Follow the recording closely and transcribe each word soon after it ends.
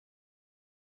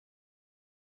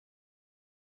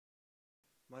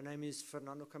My name is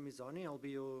Fernando Camizani. I'll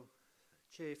be your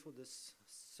chair for this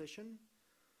session.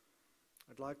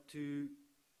 I'd like to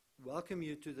welcome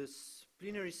you to this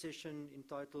plenary session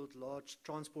entitled Large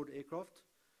Transport Aircraft,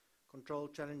 Control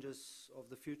Challenges of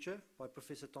the Future by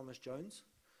Professor Thomas Jones.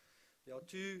 There are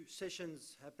two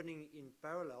sessions happening in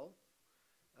parallel.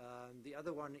 The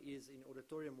other one is in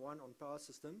Auditorium 1 on power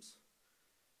systems.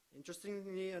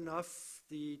 Interestingly enough,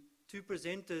 the two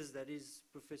presenters, that is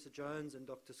Professor Jones and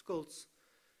Dr. Schultz,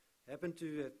 happen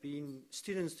to have been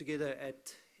students together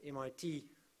at MIT.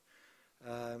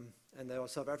 And they are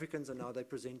South Africans, and now they're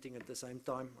presenting at the same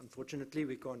time. Unfortunately,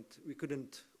 we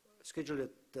couldn't schedule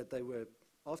it that they were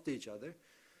after each other,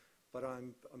 but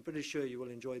I'm pretty sure you will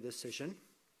enjoy this session.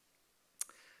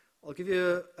 I'll give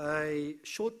you a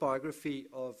short biography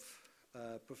of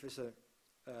Professor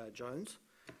Jones.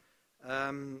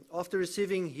 After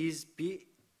receiving his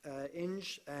Eng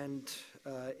and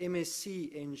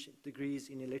MSc Eng degrees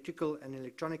in electrical and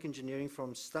electronic engineering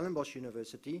from Stellenbosch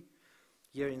University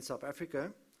here in South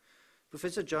Africa,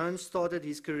 Professor Jones started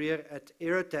his career at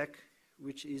Aerotech,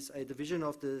 which is a division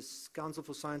of the Council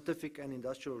for Scientific and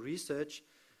Industrial Research,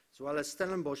 as well as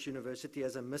Stellenbosch University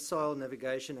as a missile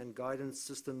navigation and guidance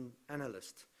system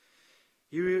analyst.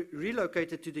 He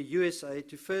relocated to the USA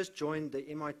to first join the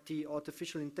MIT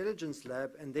Artificial Intelligence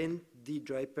Lab and then the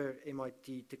Draper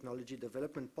MIT Technology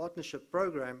Development Partnership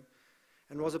Program,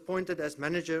 and was appointed as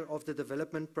manager of the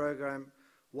development program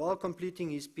while completing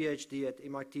his PhD at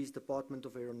MIT's Department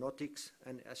of Aeronautics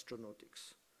and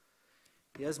Astronautics.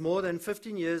 He has more than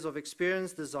 15 years of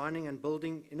experience designing and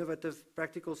building innovative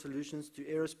practical solutions to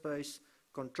aerospace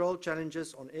control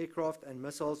challenges on aircraft and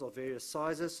missiles of various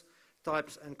sizes,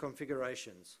 types and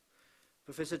configurations.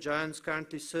 Professor Jones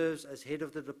currently serves as head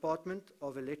of the Department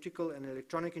of Electrical and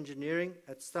Electronic Engineering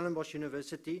at Stellenbosch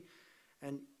University,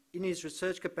 and in his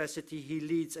research capacity he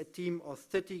leads a team of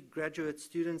 30 graduate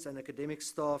students and academic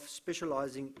staff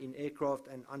specializing in aircraft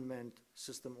and unmanned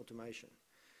system automation.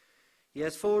 He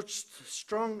has forged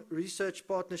strong research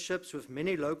partnerships with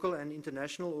many local and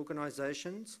international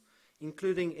organizations,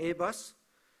 including Airbus,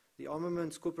 the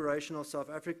Armaments Corporation of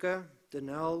South Africa,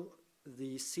 Denel,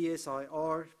 the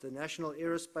CSIR, the National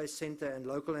Aerospace Center, and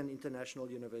local and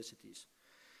international universities.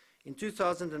 In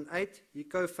 2008, he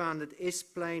co-founded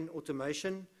S-Plane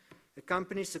Automation, a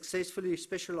company successfully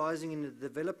specializing in the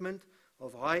development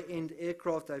of high-end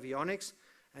aircraft avionics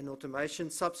and automation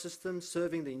subsystems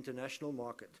serving the international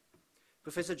market.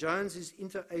 Professor Jones is,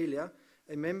 inter alia,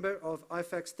 a member of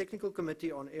IFAC's Technical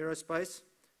Committee on Aerospace,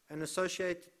 an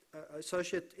associate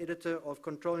editor of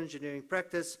Control Engineering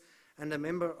Practice, and a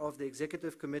member of the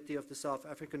Executive Committee of the South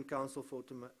African Council for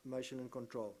Automation and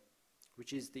Control,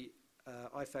 which is the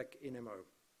IFAC NMO.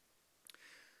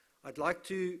 I'd like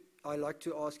to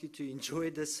ask you to enjoy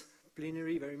this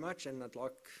plenary very much, and I'd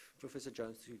like Professor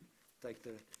Jones to take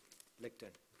the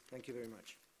lectern. Thank you very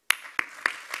much.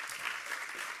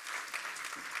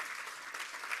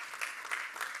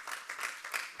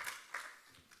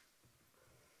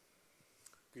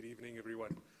 Good evening,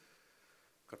 everyone.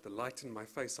 Got the light in my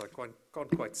face, so I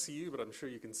can't quite see you, but I'm sure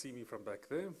you can see me from back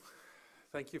there.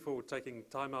 Thank you for taking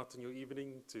time out in your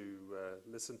evening to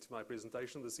listen to my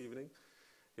presentation this evening.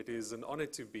 It is an honor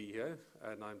to be here,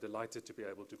 and I'm delighted to be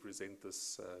able to present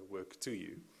this work to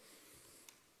you.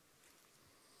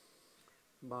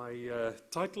 My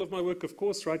title of my work, of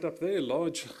course, right up there,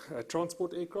 Large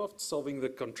Transport Aircraft, Solving the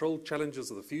Control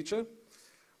Challenges of the Future.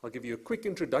 I'll give you a quick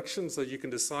introduction so you can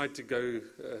decide to go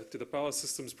to the power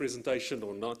systems presentation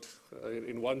or not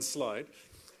in one slide.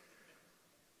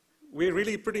 We're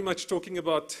really pretty much talking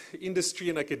about industry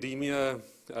and academia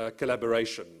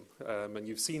collaboration. And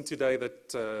you've seen today that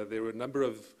there were a number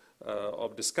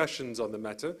of discussions on the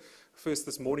matter. First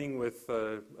this morning with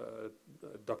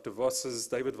David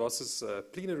Voss's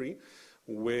plenary,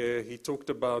 where he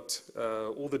talked about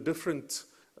all the different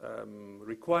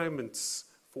requirements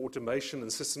for automation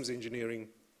and systems engineering,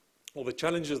 all the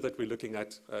challenges that we're looking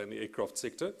at in the aircraft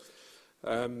sector.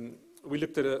 We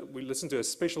listened to a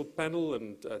special panel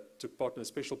and took part in a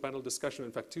special panel discussion,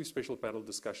 in fact 2 special panel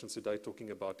discussions today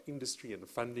talking about industry and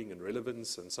funding and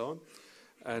relevance and so on.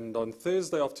 And on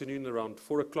Thursday afternoon around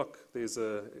 4 o'clock, there's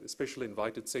a special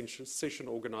invited session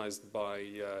organized by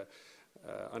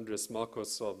Andres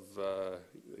Marcos of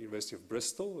University of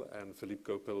Bristol and Philippe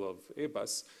Gopel of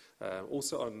Airbus,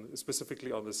 also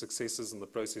specifically on the successes and the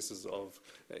processes of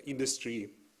industry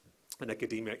and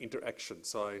academia interaction.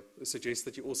 So I suggest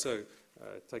that you also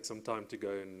take some time to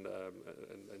go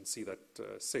and see that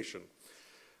session.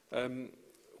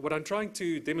 What I'm trying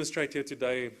to demonstrate here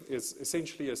today is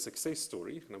essentially a success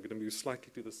story, and I'm going to move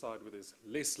slightly to the side where there's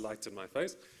less light in my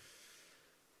face.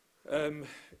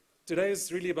 Today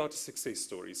is really about a success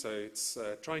story. So it's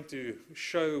trying to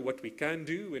show what we can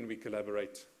do when we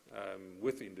collaborate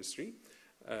with industry.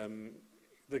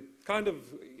 The kind of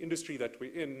industry that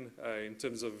we're in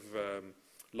terms of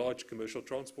large commercial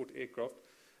transport aircraft,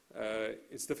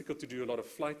 it's difficult to do a lot of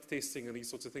flight testing and these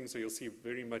sorts of things, so you'll see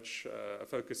very much a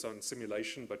focus on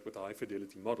simulation, but with high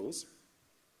fidelity models.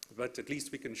 But at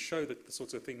least we can show that the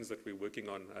sorts of things that we're working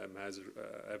on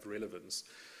have relevance.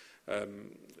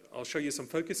 I'll show you some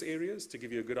focus areas to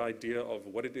give you a good idea of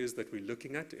what it is that we're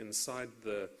looking at inside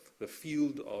the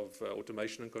field of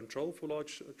automation and control for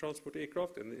large transport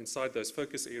aircraft. And inside those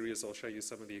focus areas, I'll show you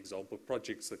some of the example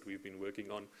projects that we've been working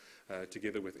on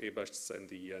together with Airbus and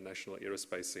the National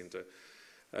Aerospace Centre.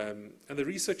 And the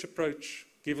research approach,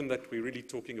 given that we're really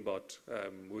talking about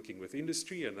working with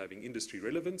industry and having industry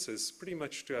relevance, is pretty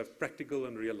much to have practical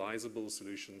and realizable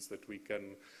solutions that we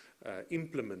can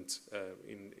implement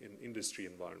in industry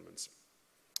environments.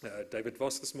 David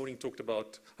Voss this morning talked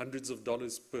about hundreds of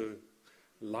dollars per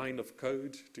line of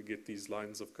code to get these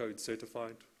lines of code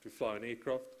certified to fly an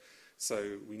aircraft.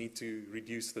 So we need to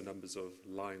reduce the numbers of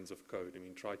lines of code. I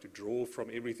mean, try to draw from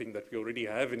everything that we already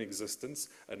have in existence,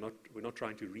 and we're not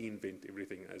trying to reinvent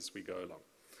everything as we go along.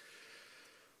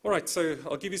 All right, so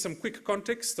I'll give you some quick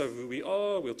context of who we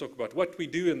are. We'll talk about what we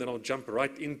do, and then I'll jump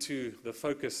right into the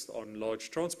focus on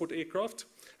large transport aircraft.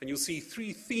 And you'll see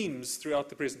three themes throughout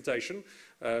the presentation.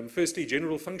 Firstly,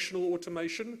 general functional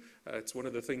automation. It's one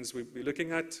of the things we'll be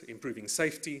looking at, improving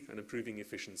safety and improving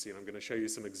efficiency. And I'm going to show you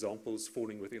some examples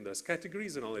falling within those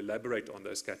categories, and I'll elaborate on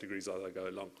those categories as I go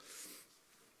along.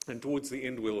 And towards the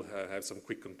end, we'll have some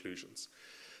quick conclusions.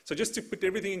 So just to put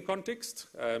everything in context,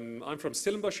 I'm from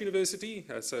Stellenbosch University.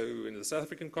 So in the South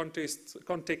African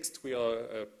context, we are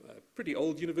a pretty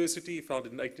old university,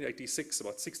 founded in 1886,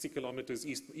 about 60 kilometers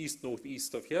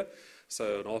east-northeast of here.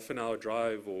 So an half an hour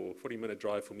drive or 40-minute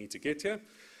drive for me to get here.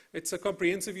 It's a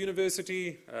comprehensive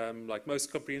university. Like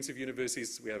most comprehensive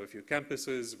universities, we have a few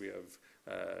campuses. We have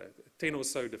 10 or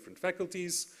so different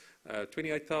faculties,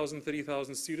 28,000,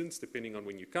 30,000 students, depending on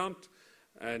when you count.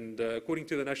 And according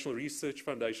to the National Research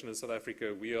Foundation in South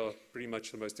Africa, we are pretty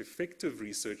much the most effective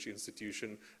research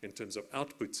institution in terms of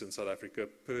outputs in South Africa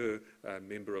per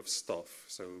member of staff.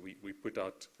 So we put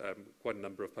out quite a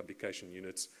number of publication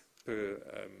units per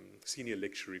senior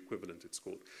lecturer equivalent, it's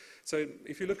called. So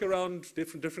if you look around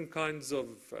different kinds of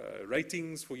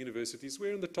ratings for universities,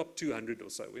 we're in the top 200 or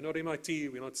so. We're not MIT,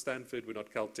 we're not Stanford, we're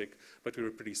not Caltech, but we're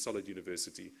a pretty solid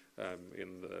university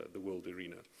in the world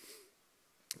arena.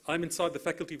 I'm inside the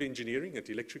Faculty of Engineering at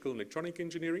Electrical and Electronic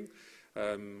Engineering.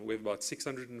 We have about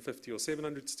 650 or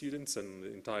 700 students, and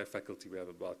the entire faculty we have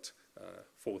about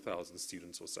 4,000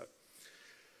 students or so.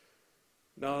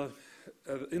 Now,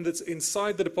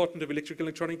 inside the Department of Electrical and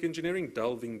Electronic Engineering,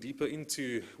 delving deeper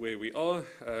into where we are,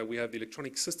 we have the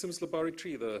Electronic Systems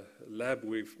Laboratory, the lab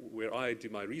where I do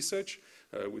my research,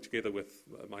 together with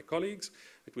my colleagues.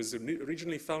 It was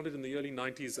originally founded in the early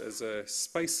 90s as a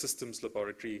space systems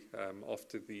laboratory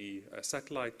after the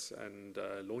satellite and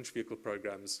launch vehicle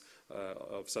programs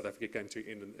of South Africa came to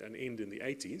an end in the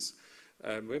 80s.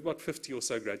 We have about 50 or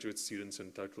so graduate students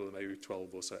in total, and maybe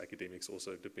 12 or so academics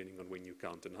also, depending on when you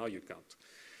count and how you count.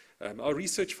 Our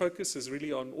research focus is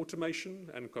really on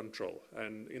automation and control.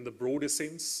 And in the broader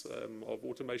sense of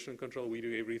automation and control, we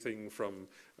do everything from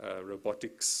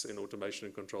robotics in automation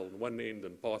and control on one end,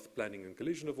 and path planning and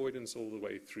collision avoidance, all the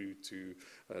way through to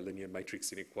linear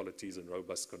matrix inequalities and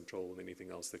robust control and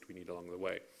anything else that we need along the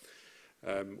way.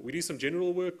 We do some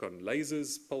general work on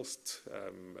lasers, pulsed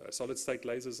solid-state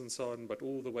lasers and so on, but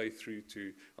all the way through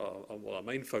to our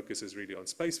main focus is really on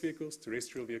space vehicles,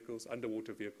 terrestrial vehicles,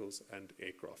 underwater vehicles, and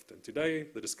aircraft. And today,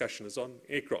 the discussion is on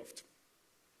aircraft.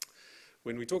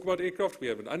 When we talk about aircraft, we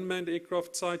have an unmanned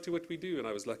aircraft side to what we do, and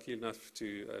I was lucky enough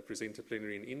to present a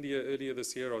plenary in India earlier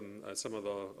this year on some of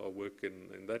our work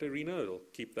in that arena. I'll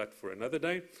keep that for another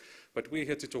day. But we're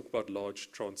here to talk about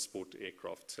large transport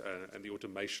aircraft and the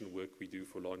automation work we do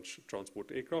for large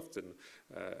transport aircraft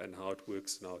and how it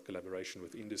works in our collaboration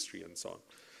with industry and so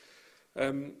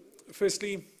on.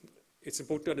 Firstly, it's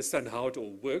important to understand how it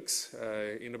all works.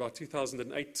 In about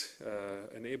 2008,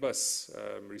 an Airbus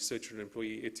researcher and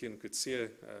employee, Etienne Coetzee,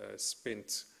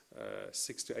 spent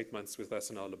 6 to 8 months with us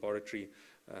in our laboratory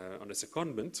on a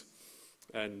secondment.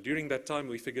 And during that time,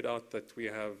 we figured out that we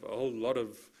have a whole lot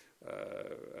of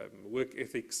work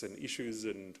ethics and issues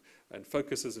and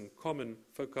focuses in common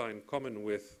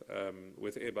with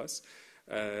Airbus.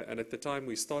 And at the time,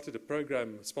 we started a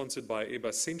program sponsored by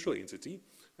Airbus Central Entity,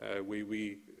 where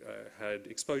we had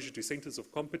exposure to centers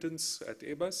of competence at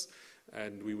Airbus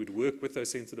and we would work with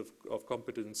those centres of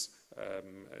competence.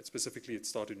 Specifically, it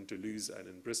started in Toulouse and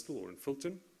in Bristol or in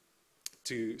Fulton,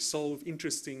 to solve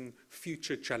interesting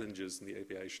future challenges in the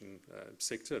aviation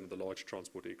sector and the large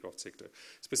transport aircraft sector.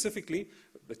 Specifically,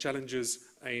 the challenges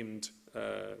aimed,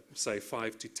 say,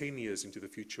 5 to 10 years into the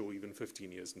future, or even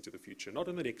 15 years into the future. Not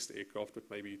in the next aircraft, but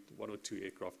maybe 1 or 2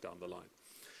 aircraft down the line.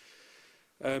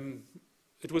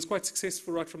 It was quite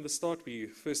successful right from the start. We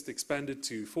first expanded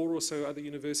to 4 or so other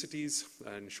universities,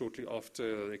 and shortly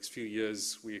after, the next few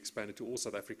years, we expanded to all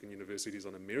South African universities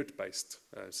on a merit-based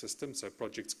system. So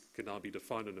projects can now be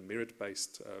defined on a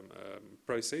merit-based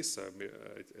process. So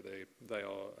they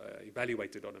are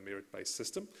evaluated on a merit-based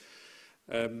system.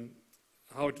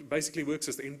 How it basically works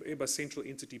is the Airbus central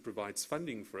entity provides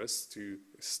funding for us to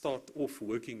start off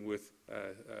working with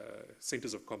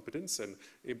centres of competence, and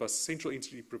Airbus central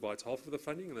entity provides half of the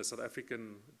funding, and the South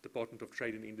African Department of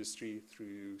Trade and Industry,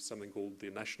 through something called the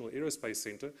National Aerospace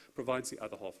Centre, provides the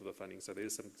other half of the funding. So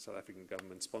there's some South African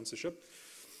government sponsorship.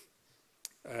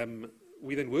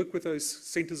 We then work with those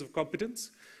centres of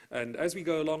competence, and as we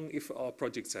go along, if our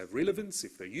projects have relevance,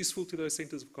 if they're useful to those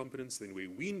centres of competence, then we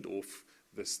weaned off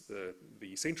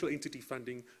the central entity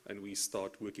funding, and we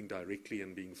start working directly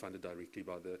and being funded directly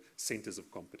by the centres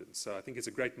of competence. So I think it's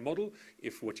a great model.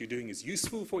 If what you're doing is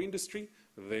useful for industry,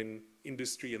 then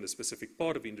industry and the specific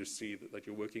part of industry that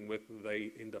you're working with,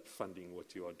 they end up funding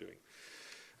what you are doing.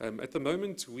 At the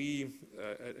moment, we,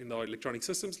 in our electronic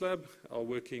systems lab, are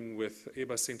working with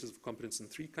Airbus centres of competence in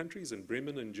 3 countries, in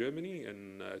Bremen in Germany,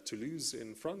 in Toulouse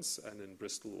in France, and in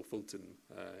Bristol or Fulton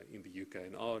in the UK.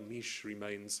 And our niche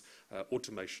remains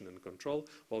automation and control,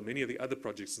 while many of the other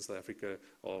projects in South Africa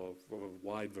are of a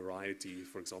wide variety,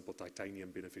 for example,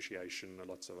 titanium beneficiation and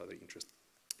lots of other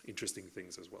interesting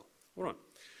things as well. All right.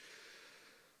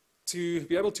 To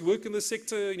be able to work in this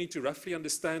sector, you need to roughly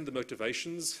understand the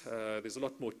motivations. There's a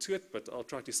lot more to it, but I'll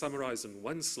try to summarize in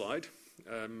one slide.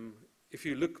 If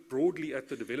you look broadly at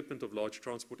the development of large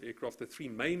transport aircraft, the 3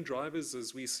 main drivers,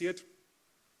 as we see it,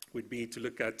 would be to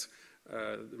look at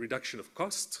the reduction of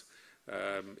cost,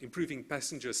 improving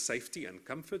passenger safety and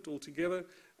comfort altogether,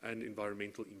 and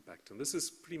environmental impact. And this is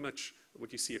pretty much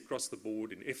what you see across the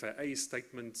board in FAA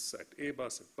statements, at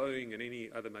Airbus, at Boeing, and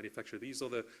any other manufacturer. These are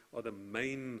the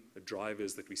main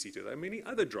drivers that we see today. There are many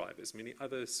other drivers, many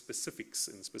other specifics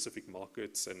in specific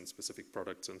markets and specific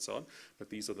products and so on, but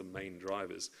these are the main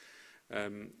drivers.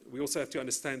 We also have to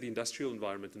understand the industrial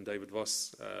environment, and David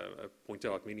Voss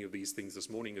pointed out many of these things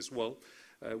this morning as well.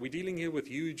 We're dealing here with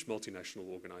huge multinational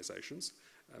organizations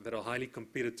that are highly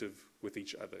competitive with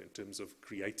each other in terms of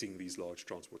creating these large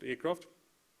transport aircraft.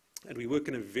 And we work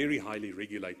in a very highly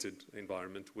regulated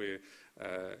environment where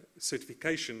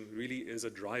certification really is a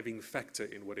driving factor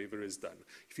in whatever is done.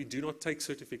 If you do not take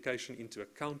certification into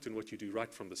account in what you do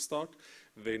right from the start,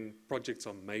 then projects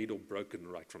are made or broken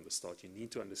right from the start. You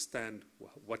need to understand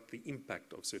what the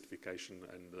impact of certification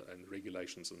and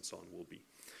regulations and so on will be.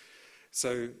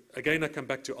 So again, I come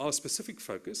back to our specific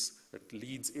focus that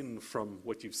leads in from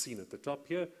what you've seen at the top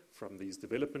here, from these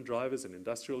development drivers and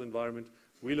industrial environment.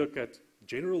 We look at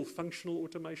general functional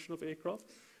automation of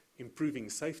aircraft, improving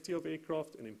safety of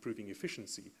aircraft, and improving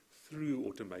efficiency through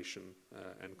automation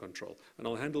and control. And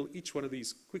I'll handle each one of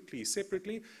these quickly,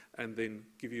 separately, and then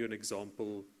give you an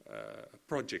example, a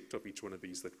project of each one of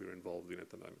these that we're involved in at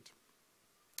the moment.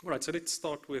 All right, so let's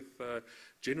start with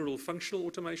general functional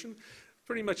automation.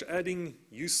 Pretty much adding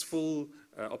useful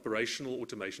operational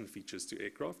automation features to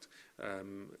aircraft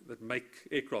that make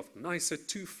aircraft nicer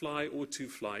to fly or to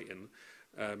fly in.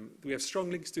 We have strong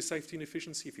links to safety and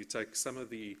efficiency. If you take some of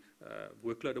the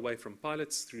workload away from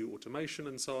pilots through automation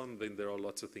and so on, then there are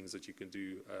lots of things that you can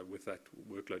do with that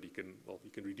workload. You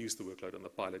can reduce the workload on the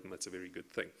pilot, and that's a very good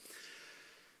thing.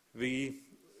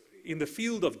 In the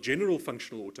field of general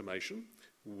functional automation,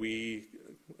 we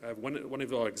have one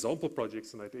of our example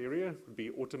projects in that area would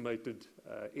be automated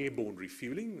airborne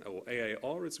refueling, or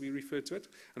AAR as we refer to it.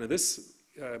 And in this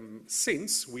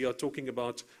sense, we are talking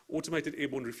about automated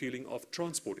airborne refueling of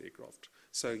transport aircraft.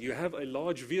 So you have a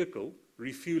large vehicle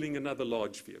refueling another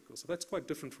large vehicle. So that's quite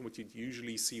different from what you'd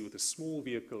usually see with a small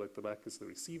vehicle at the back as the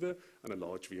receiver and a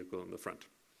large vehicle in the front.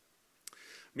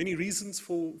 Many reasons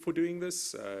for doing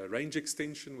this. Range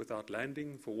extension without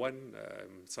landing, for one,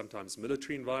 sometimes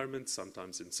military environments,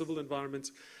 sometimes in civil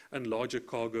environments, and larger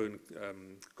cargo and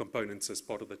components as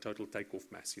part of the total takeoff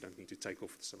mass. You don't need to take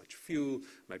off so much fuel.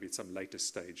 Maybe at some later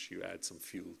stage you add some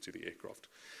fuel to the aircraft.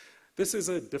 This is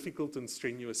a difficult and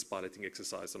strenuous piloting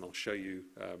exercise, and I'll show you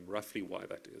roughly why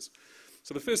that is.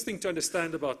 So the first thing to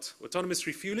understand about autonomous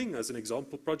refueling as an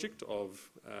example project of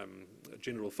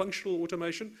general functional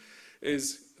automation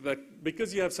is that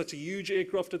because you have such a huge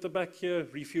aircraft at the back here,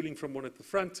 refueling from one at the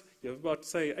front, you have about,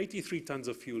 say, 83 tons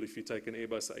of fuel if you take an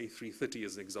Airbus A330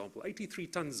 as an example, 83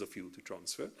 tons of fuel to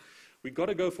transfer. We've got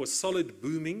to go for solid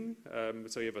booming,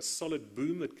 so you have a solid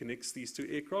boom that connects these two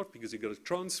aircraft because you've got to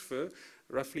transfer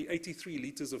roughly 83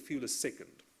 litres of fuel a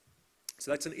second. So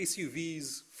that's an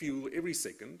SUV's fuel every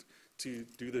second to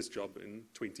do this job in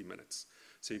 20 minutes.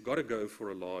 So you've got to go for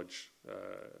a large,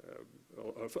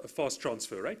 a fast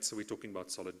transfer rate, so we're talking about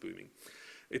solid booming.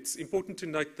 It's important to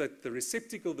note that the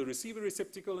receptacle, the receiver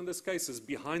receptacle in this case, is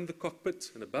behind the cockpit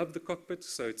and above the cockpit,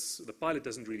 so the pilot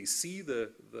doesn't really see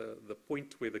the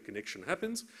point where the connection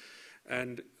happens.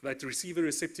 And that receiver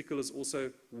receptacle is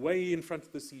also way in front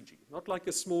of the CG. Not like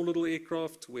a small little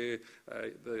aircraft where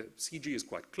the CG is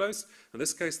quite close. In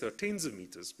this case, there are tens of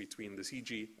meters between the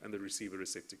CG and the receiver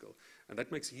receptacle. And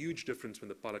that makes a huge difference when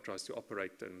the pilot tries to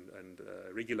operate and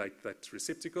regulate that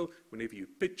receptacle. Whenever you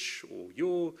pitch or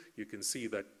yaw, you can see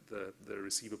that the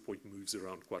receiver point moves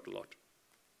around quite a lot.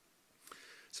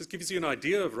 So it gives you an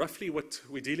idea of roughly what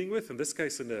we're dealing with, in this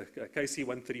case in a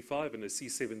KC-135 and a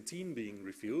C-17 being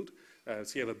refueled.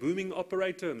 So you have a booming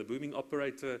operator, and the booming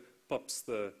operator pops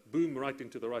the boom right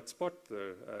into the right spot,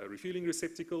 the refueling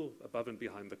receptacle above and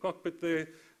behind the cockpit there,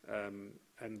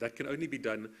 and that can only be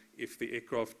done if the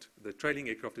aircraft, the trailing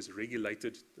aircraft, is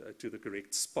regulated to the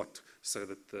correct spot so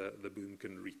that the boom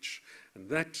can reach. And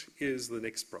that is the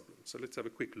next problem. So let's have a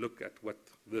quick look at what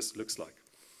this looks like.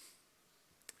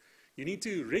 You need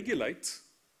to regulate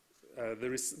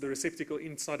the receptacle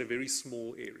inside a very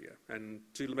small area. And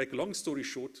to make a long story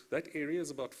short, that area is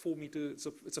about 4 meters,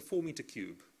 it's a 4 meter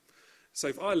cube. So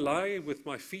if I lie with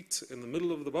my feet in the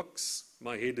middle of the box,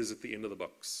 my head is at the end of the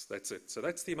box. That's it. So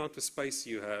that's the amount of space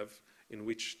you have in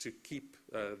which to keep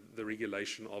the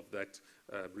regulation of that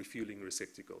refueling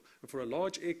receptacle. And for a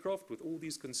large aircraft with all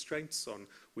these constraints on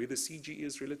where the CG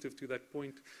is relative to that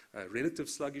point, relative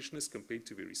sluggishness compared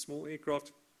to very small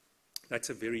aircraft, that's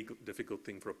a very difficult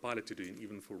thing for a pilot to do, and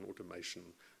even for an automation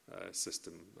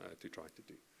system to try to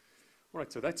do. All right,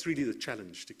 so that's really the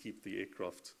challenge, to keep the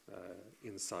aircraft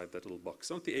inside that little box.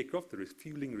 Not the aircraft, the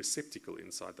refueling receptacle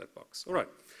inside that box. All right,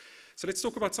 so let's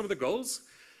talk about some of the goals.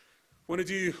 We want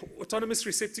to do autonomous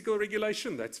receptacle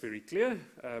regulation. That's very clear.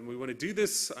 We want to do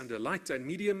this under light and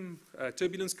medium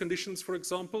turbulence conditions, for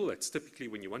example. That's typically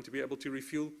when you want to be able to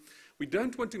refuel. We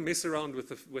don't want to mess around with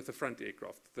the front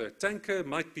aircraft. The tanker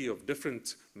might be of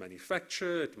different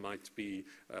manufacture. It might be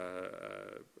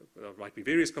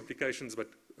various complications, but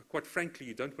quite frankly,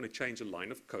 you don't want to change a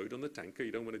line of code on the tanker.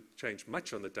 You don't want to change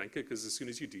much on the tanker, because as soon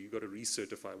as you do, you've got to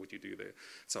recertify what you do there.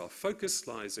 So our focus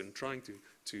lies in trying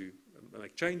to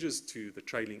make changes to the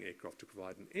trailing aircraft to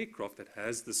provide an aircraft that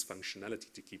has this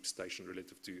functionality to keep station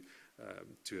relative to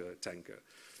a tanker.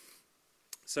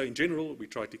 So in general, we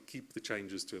try to keep the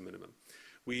changes to a minimum.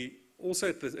 We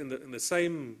also,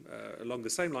 along the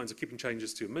same lines of keeping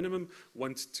changes to a minimum,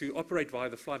 want to operate via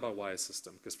the fly-by-wire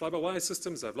system, because fly-by-wire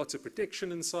systems have lots of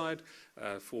protection inside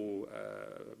for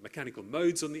mechanical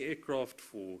modes on the aircraft,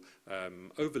 for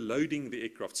overloading the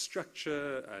aircraft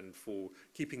structure, and for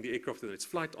keeping the aircraft in its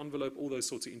flight envelope, all those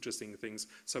sorts of interesting things.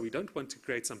 So we don't want to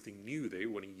create something new there. We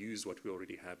want to use what we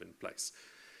already have in place.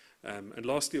 And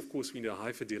lastly, of course, we need a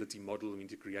high-fidelity model. We need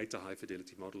to create a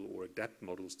high-fidelity model or adapt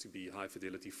models to be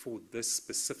high-fidelity for this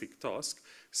specific task,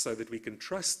 so that we can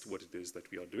trust what it is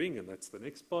that we are doing. And that's the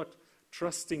next part,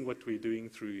 trusting what we're doing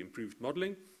through improved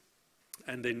modeling,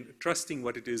 and then trusting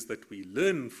what it is that we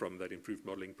learn from that improved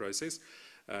modeling process.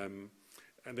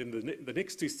 And then the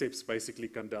next two steps basically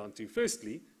come down to,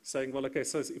 firstly, saying, well, okay,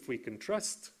 so if we can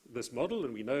trust this model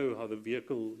and we know how the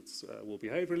vehicles will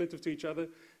behave relative to each other,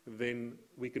 then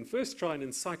we can first try an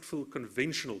insightful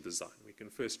conventional design. We can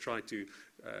first try to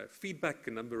feedback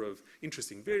a number of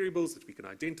interesting variables that we can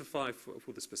identify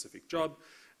for the specific job,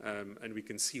 and we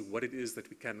can see what it is that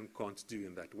we can and can't do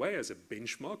in that way as a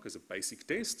benchmark, as a basic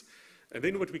test. And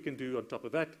then what we can do on top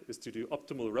of that is to do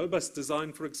optimal robust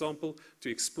design, for example, to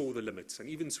explore the limits and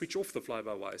even switch off the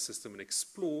fly-by-wire system and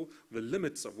explore the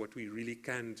limits of what we really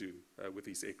can do with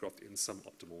these aircraft in some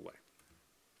optimal way.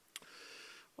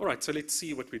 All right, so let's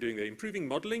see what we're doing there. Improving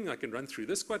modeling, I can run through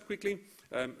this quite quickly.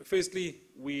 Firstly,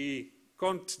 we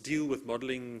can't deal with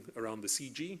modeling around the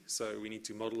CG, so we need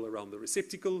to model around the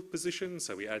receptacle position,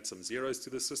 so we add some zeros to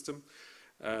the system.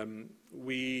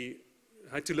 We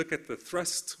had to look at the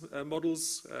thrust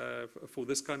models for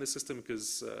this kind of system,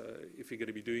 because if you're going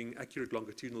to be doing accurate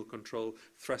longitudinal control,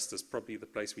 thrust is probably the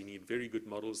place we need very good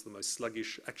models. The most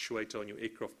sluggish actuator on your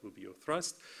aircraft will be your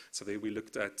thrust. So there we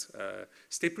looked at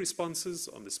step responses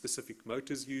on the specific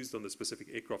motors used on the specific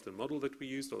aircraft and model that we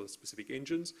used, or the specific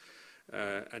engines.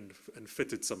 and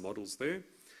fitted some models there.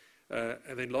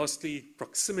 And then lastly,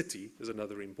 proximity is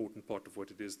another important part of what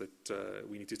it is that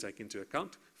we need to take into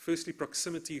account. Firstly,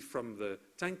 proximity from the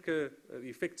tanker, the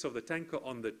effects of the tanker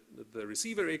on the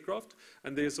receiver aircraft.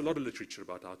 And there's a lot of literature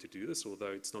about how to do this,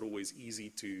 although it's not always easy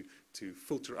to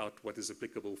filter out what is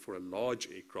applicable for a large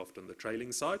aircraft on the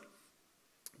trailing side.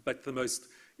 But the most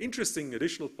interesting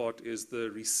additional part is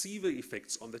the receiver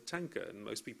effects on the tanker. And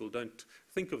most people don't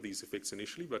think of these effects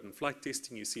initially, but in flight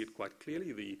testing you see it quite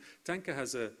clearly. The tanker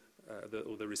has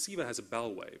the receiver has a bow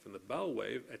wave, and the bow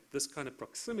wave at this kind of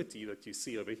proximity that you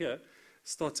see over here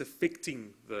starts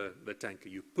affecting the tanker.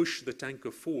 You push the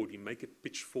tanker forward, you make it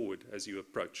pitch forward as you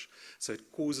approach. So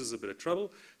it causes a bit of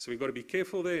trouble. So we've got to be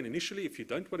careful there. And initially, if you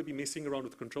don't want to be messing around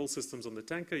with control systems on the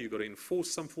tanker, you've got to enforce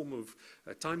some form of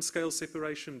time scale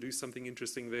separation, do something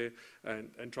interesting there,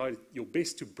 and try your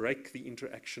best to break the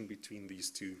interaction between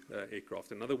these two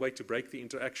aircraft. Another way to break the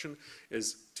interaction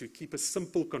is to keep a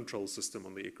simple control system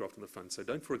on the aircraft in the front. So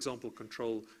don't, for example,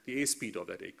 control the airspeed of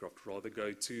that aircraft. Rather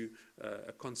go to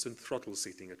a constant throttle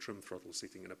setting, a trim throttle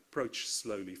setting, and approach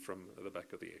slowly from the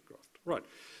back of the aircraft. Right,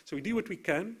 so we do what we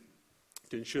can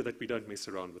to ensure that we don't mess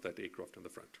around with that aircraft in the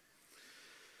front.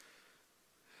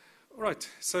 All right,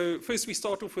 so first we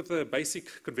start off with a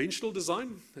basic conventional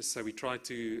design. So we try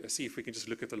to see if we can just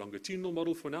look at the longitudinal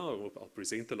model for now. I'll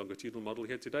present the longitudinal model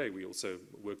here today. We also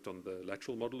worked on the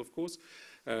lateral model, of course.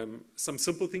 Some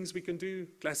simple things we can do: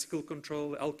 classical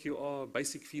control, LQR,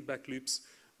 basic feedback loops.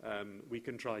 We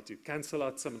can try to cancel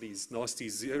out some of these nasty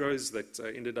zeros that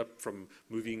ended up from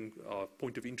moving our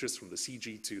point of interest from the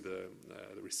CG to the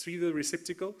receiver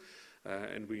receptacle.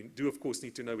 And we do, of course,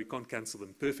 need to know we can't cancel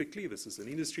them perfectly. This is an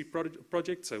industry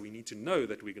project, so we need to know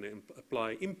that we're going to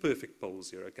apply imperfect pole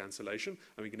zero cancellation,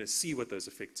 and we're going to see what those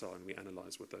effects are, and we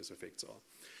analyze what those effects are.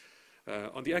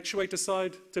 On the actuator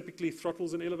side, typically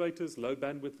throttles and elevators, low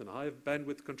bandwidth and high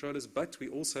bandwidth controllers, but we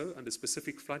also, under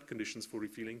specific flight conditions for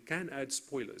refueling, can add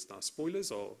spoilers. Now,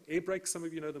 spoilers are air brakes. Some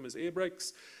of you know them as air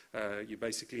brakes. You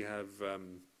basically have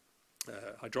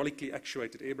hydraulically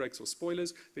actuated air brakes or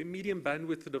spoilers. They're medium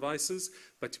bandwidth devices,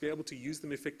 but to be able to use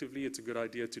them effectively, it's a good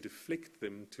idea to deflect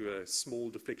them to a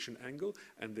small deflection angle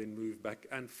and then move back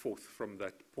and forth from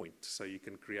that point. So you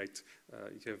can create,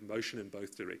 you have motion in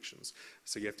both directions.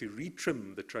 So you have to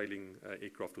retrim the trailing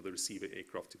aircraft or the receiver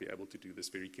aircraft to be able to do this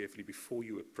very carefully before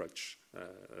you approach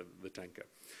the tanker.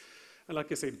 And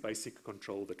like I said, basic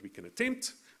control that we can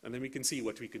attempt, and then we can see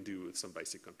what we can do with some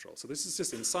basic control. So this is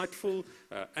just insightful,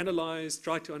 analyze,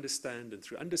 try to understand, and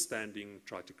through understanding,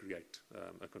 try to create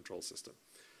a control system.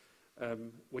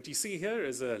 What you see here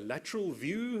is a lateral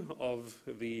view of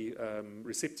the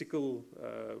receptacle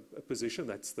position.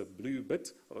 That's the blue bit.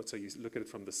 So you look at it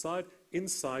from the side.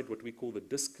 Inside what we call the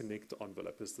disconnect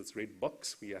envelope is this red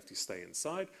box. We have to stay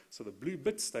inside. So the blue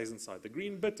bit stays inside the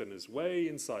green bit and is way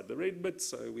inside the red bit.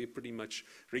 So we're pretty much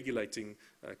regulating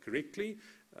correctly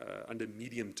under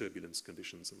medium turbulence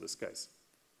conditions in this case.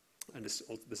 And this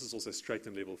is also straight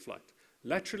and level flight.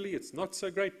 Laterally, it's not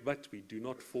so great, but we do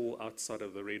not fall outside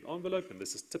of the red envelope, and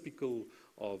this is typical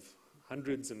of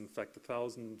hundreds, in fact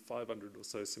 1,500 or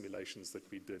so simulations that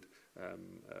we did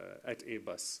at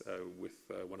Airbus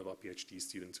with one of our PhD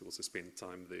students who also spent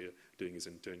time there doing his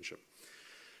internship.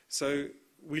 So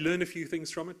we learn a few things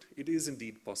from it. It is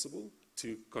indeed possible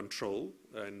to control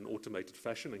in an automated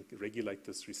fashion and regulate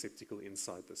this receptacle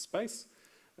inside the space,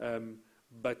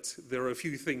 but there are a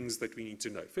few things that we need to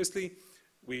know. Firstly,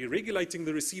 we're regulating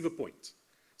the receiver point.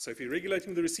 So if you're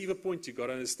regulating the receiver point, you've got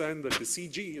to understand that the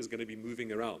CG is going to be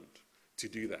moving around to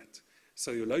do that.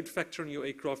 So your load factor on your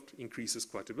aircraft increases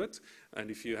quite a bit. And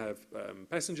if you have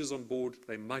passengers on board,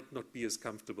 they might not be as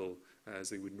comfortable as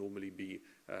they would normally be,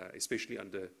 especially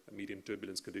under medium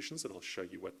turbulence conditions. And I'll show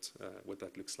you what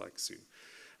that looks like soon.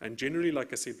 And generally,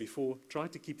 like I said before, try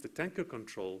to keep the tanker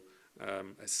control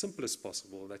as simple as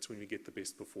possible. That's when we get the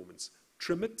best performance.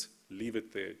 Trim it, leave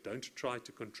it there. Don't try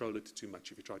to control it too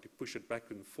much. If you try to push it back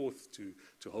and forth to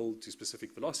hold to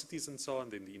specific velocities and so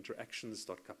on, then the interactions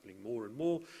start coupling more and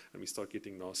more, and we start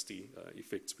getting nasty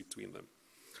effects between them.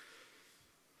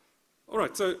 All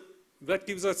right, so that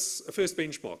gives us a first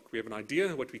benchmark. We have an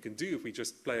idea what we can do if we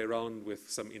just play around with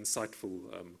some insightful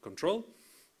control.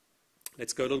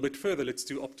 Let's go a little bit further. Let's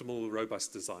do optimal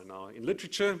robust design. Now, in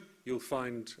literature, you'll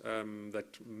find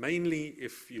that mainly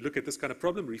if you look at this kind of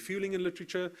problem, refueling in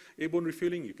literature, airborne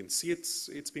refueling, you can see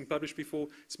it's been published before.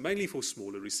 It's mainly for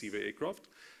smaller receiver aircraft.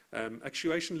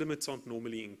 Actuation limits aren't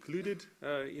normally included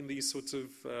in these sorts of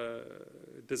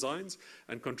designs,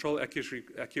 and control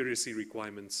accuracy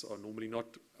requirements are normally not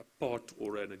a part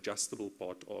or an adjustable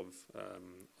part of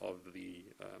the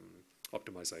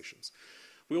optimizations.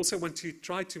 We also want to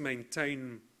try to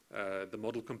maintain the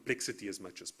model complexity as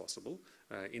much as possible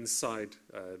inside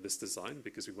this design,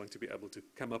 because we want to be able to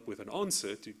come up with an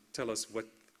answer to tell us what,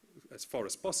 as far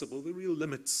as possible, the real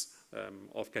limits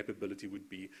of capability would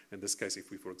be. In this case,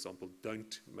 if we, for example,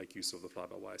 don't make use of the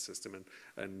fly-by-wire system.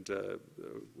 And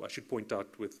I should point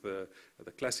out with the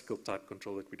classical type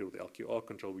control that we do, the LQR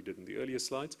control we did in the earlier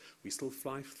slides, we still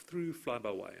fly through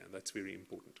fly-by-wire, and that's very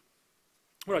important.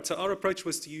 All right, so our approach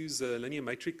was to use linear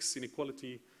matrix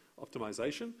inequality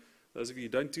optimization. Those of you who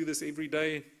don't do this every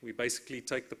day, we basically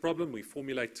take the problem, we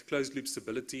formulate closed-loop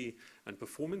stability and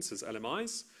performance as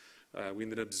LMIs. We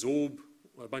then absorb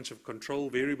a bunch of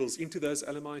control variables into those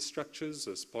LMI structures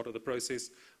as part of the process.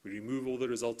 We remove all the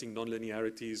resulting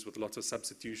nonlinearities with lots of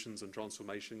substitutions and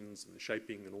transformations and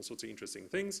shaping and all sorts of interesting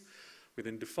things. We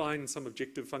then define some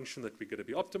objective function that we're going to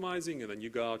be optimizing, and then you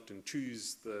go out and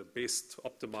choose the best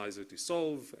optimizer to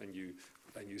solve, and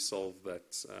you solve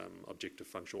that objective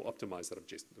function, or optimize that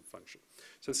objective function.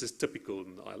 So this is typical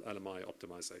in LMI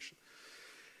optimization.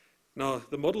 Now,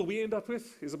 the model we end up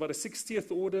with is about a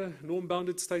 60th order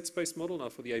norm-bounded state space model. Now,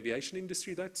 for the aviation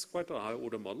industry, that's quite a high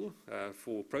order model.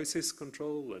 For process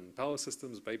control and power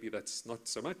systems, maybe that's not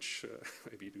so much.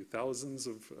 Maybe you do thousands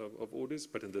of orders,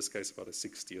 but in this case, about a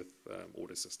 60th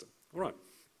order system. All right.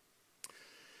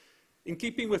 In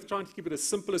keeping with trying to keep it as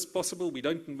simple as possible, we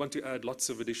don't want to add lots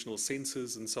of additional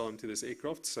sensors and so on to this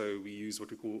aircraft, so we use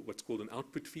what's called an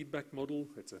output feedback model.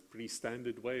 It's a pretty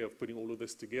standard way of putting all of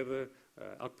this together.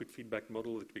 Output feedback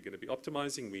model that we're going to be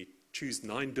optimizing. We choose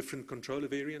 9 different controller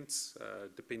variants,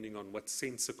 depending on what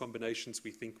sensor combinations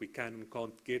we think we can and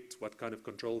can't get, what kind of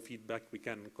control feedback we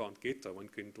can and can't get. I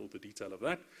won't go into all the detail of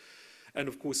that. And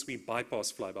of course, we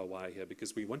bypass fly-by-wire here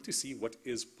because we want to see what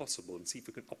is possible and see if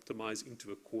we can optimize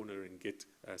into a corner and get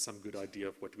some good idea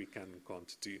of what we can and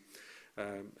can't do.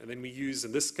 And then we use,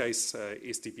 in this case,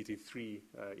 STPT3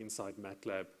 inside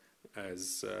MATLAB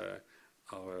as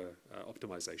our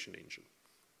optimization engine.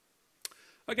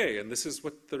 Okay, and this is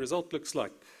what the result looks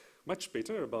like. Much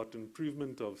better, about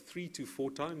improvement of 3 to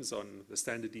 4 times on the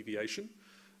standard deviation.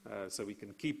 So we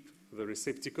can keep the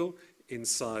receptacle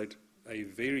inside a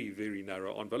very, very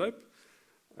narrow envelope.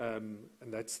 And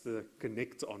that's the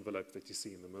connect envelope that you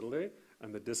see in the middle there,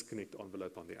 and the disconnect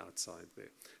envelope on the outside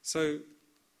there. So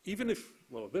even if,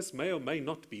 well, this may or may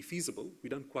not be feasible, we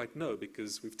don't quite know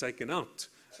because we've taken out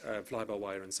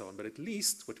fly-by-wire and so on, but at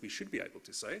least what we should be able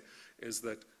to say is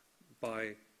that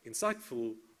by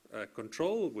insightful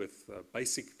control with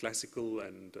basic classical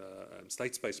and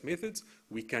state space methods,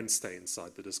 we can stay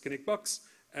inside the disconnect box,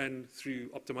 and through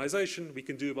optimization, we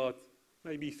can do about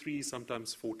maybe 3,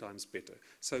 sometimes 4 times better.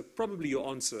 So probably your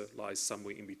answer lies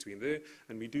somewhere in between there,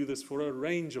 and we do this for a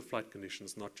range of flight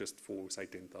conditions, not just for, say,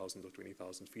 10,000 or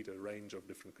 20,000 feet, a range of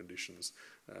different conditions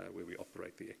where we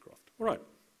operate the aircraft. All right.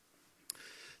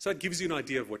 So it gives you an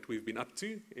idea of what we've been up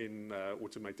to in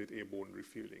automated airborne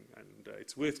refueling, and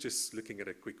it's worth just looking at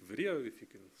a quick video. If you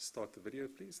can start the video,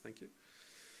 please. Thank you.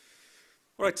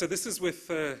 All right, so this is with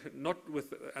not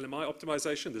with LMI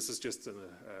optimization. This is just an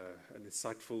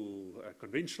insightful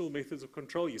conventional methods of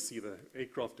control. You see the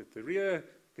aircraft at the rear,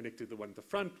 connected the one at the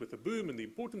front with a boom. And the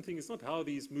important thing is not how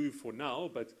these move for now,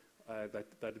 but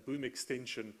that boom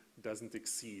extension doesn't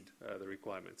exceed the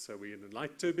requirements. So we're in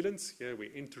light turbulence. Here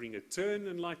we're entering a turn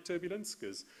in light turbulence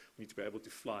because we need to be able to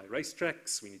fly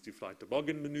racetracks, we need to fly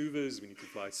toboggan maneuvers, we need to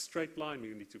fly straight line,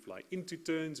 we need to fly into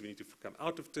turns, we need to come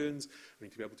out of turns, we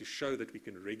need to be able to show that we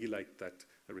can regulate that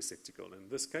receptacle. And in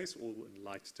this case, all in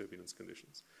light turbulence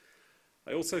conditions.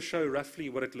 I also show roughly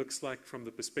what it looks like from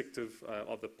the perspective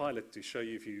of the pilot to show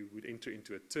you if you would enter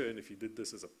into a turn, if you did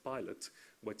this as a pilot,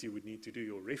 what you would need to do.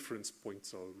 Your reference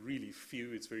points are really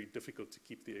few. It's very difficult to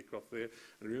keep the aircraft there.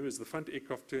 And remember, as the front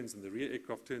aircraft turns and the rear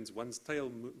aircraft turns, one's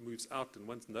tail moves out and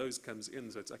one's nose comes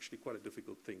in, so it's actually quite a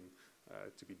difficult thing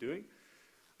to be doing.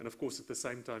 And of course, at the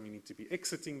same time, you need to be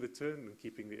exiting the turn and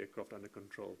keeping the aircraft under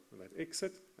control on that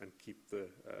exit and keep the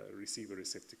receiver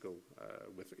receptacle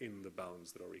within the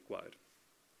bounds that are required.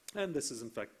 And this is, in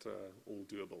fact, all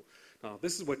doable. Now,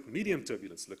 this is what medium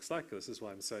turbulence looks like. This is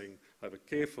why I'm saying have a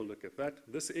careful look at that.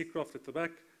 This aircraft at the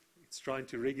back, it's trying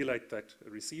to regulate that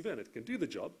receiver, and it can do the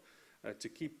job to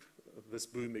keep this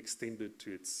boom extended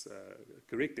to its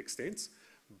correct extents.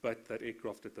 But that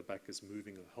aircraft at the back is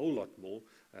moving a whole lot more,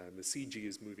 and the CG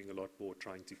is moving a lot more,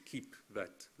 trying to keep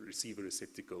that receiver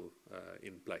receptacle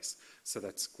in place. So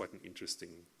that's quite an interesting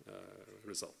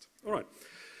result. All right.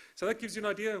 So that gives you an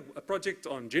idea, a project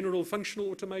on general functional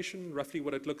automation, roughly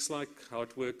what it looks like, how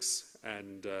it works,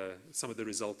 and some of the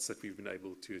results that we've been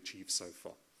able to achieve so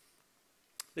far.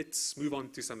 Let's move on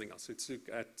to something else. Let's look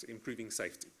at improving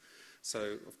safety.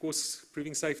 So, of course,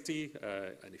 improving safety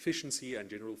and efficiency and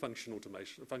general functional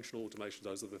automation,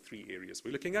 those are the three areas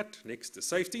we're looking at. Next is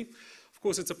safety. Of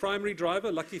course, it's a primary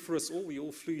driver. Lucky for us all, we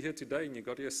all flew here today and you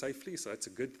got here safely, so that's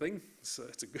a good thing. So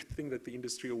it's a good thing that the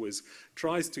industry always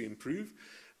tries to improve.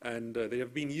 And there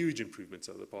have been huge improvements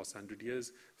over the past 100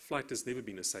 years. Flight has never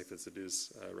been as safe as it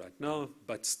is right now,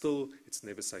 but still, it's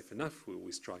never safe enough. We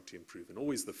always try to improve. And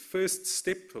always the first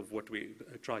step of what we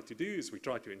try to do is we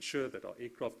try to ensure that our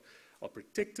aircraft are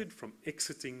protected from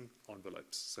exiting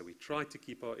envelopes. So we try to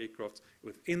keep our aircraft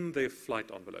within their flight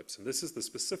envelopes. And this is the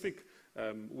specific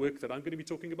work that I'm going to be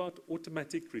talking about,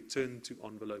 automatic return to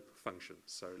envelope functions.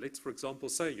 So let's, for example,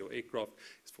 say your aircraft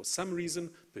is for some reason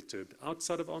perturbed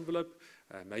outside of envelope.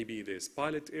 Maybe there's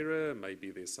pilot error,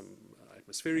 maybe there's some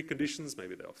atmospheric conditions,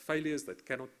 maybe there are failures that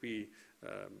cannot be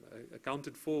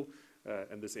accounted for,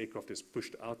 and this aircraft is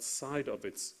pushed outside of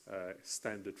its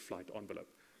standard flight envelope.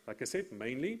 Like I said,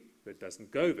 mainly it doesn't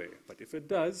go there, but if it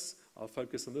does, our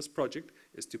focus on this project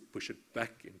is to push it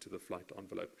back into the flight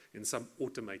envelope in some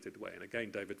automated way. And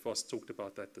again, David Voss talked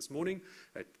about that this morning.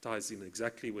 It ties in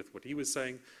exactly with what he was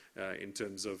saying in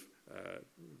terms of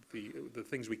the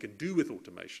things we can do with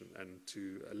automation, and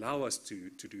to allow us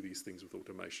to do these things with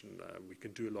automation, we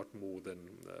can do a lot more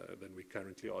than we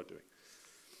currently are doing.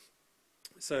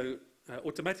 So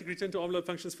automatic return to envelope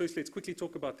functions. First, let's quickly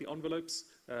talk about the envelopes.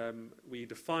 We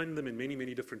define them in many,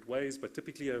 many different ways, but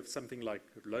typically you have something like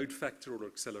load factor or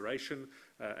acceleration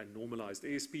and normalized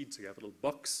airspeed. So you have a little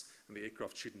box, and the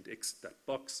aircraft shouldn't exit that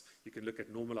box. You can look at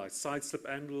normalized side slip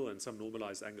angle and some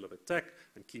normalized angle of attack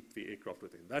and keep the aircraft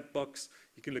within that box.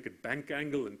 You can look at bank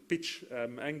angle and pitch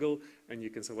angle, and you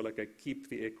can say, well, okay, keep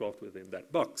the aircraft within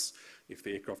that box. If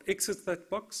the aircraft exits that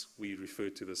box, we refer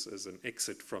to this as an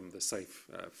exit from the safe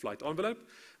flight envelope.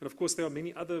 And of course, there are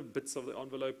many other bits of the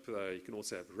envelope. You can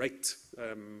also have rate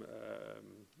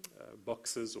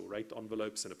boxes or rate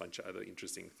envelopes and a bunch of other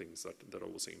interesting things that are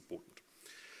also important.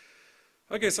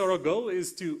 Okay, so our goal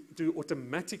is to do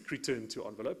automatic return to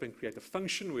envelope and create a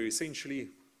function where we essentially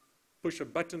push a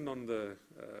button on the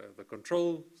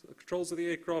controls of the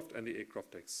aircraft, and the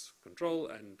aircraft takes control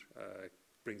and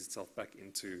brings itself back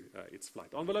into its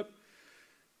flight envelope.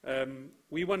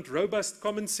 We want robust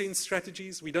common sense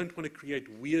strategies. We don't want to create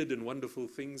weird and wonderful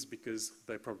things because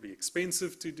they're probably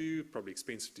expensive to do, probably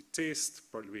expensive to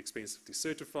test, probably expensive to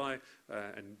certify,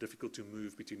 and difficult to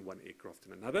move between one aircraft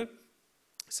and another.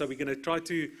 So we're going to try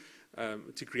to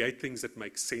create things that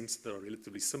make sense, that are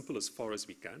relatively simple as far as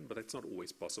we can, but that's not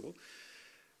always possible.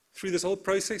 Through this whole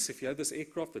process, if you have this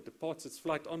aircraft that departs its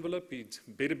flight envelope, you'd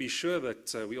better be sure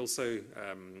that we also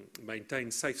maintain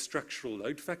safe structural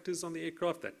load factors on the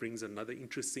aircraft. That brings another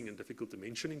interesting and difficult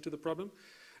dimension into the problem.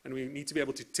 And we need to be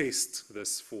able to test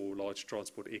this for large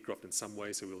transport aircraft in some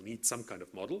way, so we'll need some kind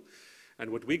of model. And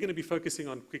what we're going to be focusing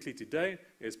on quickly today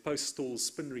is post-stall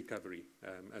spin recovery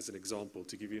as an example,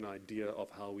 to give you an idea of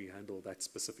how we handle that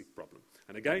specific problem.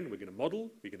 And again, we're going to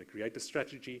model, we're going to create a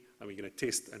strategy, and we're going to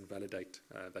test and validate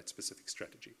that specific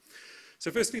strategy. So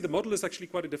firstly, the model is actually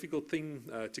quite a difficult thing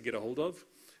to get a hold of.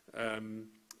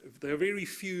 There are very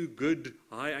few good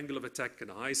high angle of attack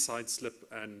and high side slip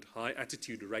and high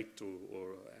attitude rate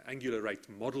or angular rate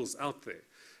models out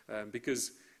there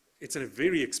because it's a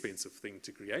very expensive thing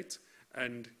to create.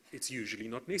 And it's usually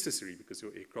not necessary because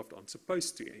your aircraft aren't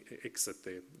supposed to exit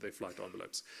their flight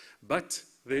envelopes. But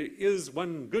there is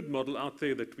one good model out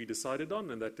there that we decided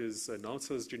on, and that is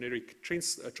NASA's generic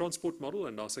transport model,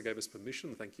 and NASA gave us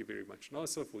permission. Thank you very much,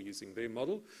 NASA, for using their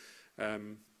model.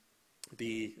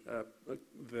 The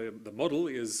model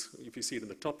is, if you see it in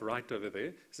the top right over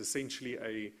there, is essentially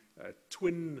a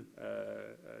twin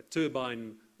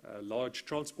turbine large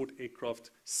transport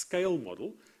aircraft scale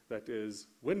model that is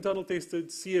wind tunnel tested,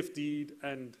 CFD'd,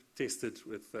 and tested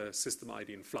with system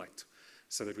ID in flight,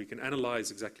 so that we can analyze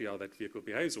exactly how that vehicle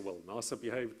behaves, or well, NASA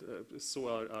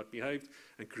saw how it behaved,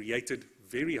 and created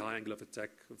very high angle of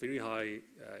attack, very high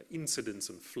incidence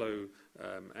and flow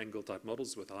angle type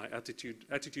models with high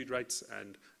attitude rates,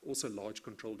 and also large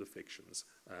control deflections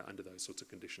under those sorts of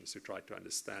conditions to try to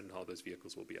understand how those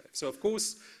vehicles will behave. So of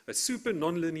course, a super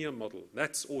nonlinear model,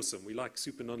 that's awesome. We like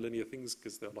super nonlinear things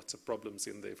because there are lots of problems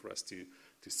in there for us to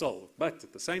solve. But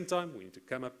at the same time, we need to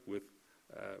come up with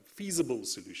feasible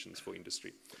solutions for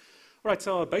industry. All right,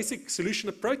 so our basic solution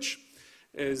approach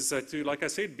is to, like I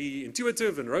said, be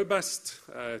intuitive and robust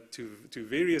to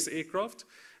various aircraft.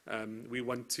 We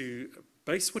want to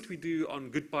base what we do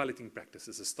on good piloting practice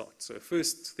as a start. So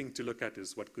first thing to look at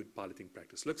is what good piloting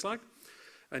practice looks like.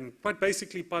 And quite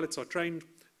basically, pilots are trained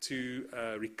to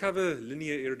recover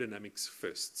linear aerodynamics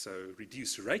first. So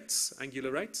reduce rates,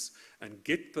 angular rates, and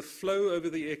get the flow over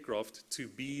the aircraft to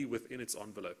be within its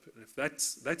envelope. And if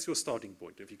that's your starting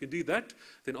point. If you can do that,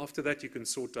 then after that you can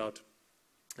sort out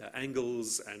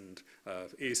angles and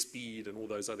airspeed and all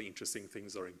those other interesting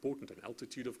things are important, and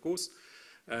altitude, of course.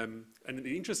 And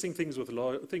the interesting thing with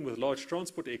large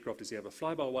transport aircraft is you have a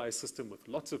fly-by-wire system with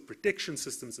lots of protection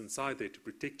systems inside there to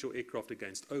protect your aircraft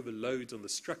against overloads on the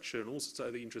structure and all sorts of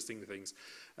other interesting things.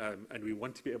 And we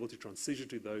want to be able to transition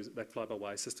to that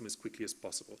fly-by-wire system as quickly as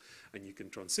possible. And you can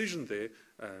transition there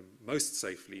most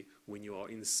safely when you are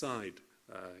inside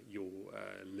your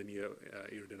linear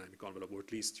aerodynamic envelope, or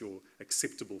at least your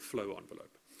acceptable flow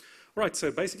envelope. Right,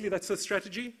 so basically that's the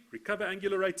strategy. Recover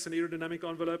angular rates and aerodynamic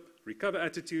envelope, recover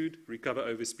attitude, recover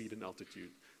overspeed and altitude.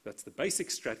 That's the basic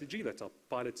strategy that our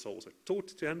pilots are also taught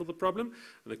to handle the problem.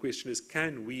 And the question is,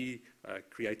 can we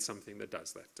create something that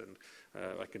does that? And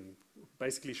I can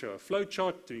basically show a flow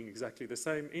chart doing exactly the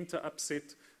same. Enter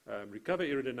upset, recover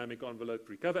aerodynamic envelope,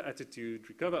 recover attitude,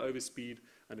 recover overspeed,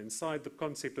 and inside the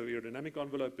concept of aerodynamic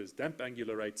envelope is damp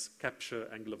angular rates, capture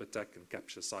angle of attack, and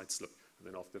capture side slip. And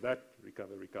then after that,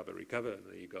 recover, recover, recover, and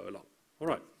there you go along. All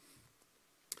right.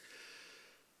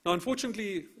 Now,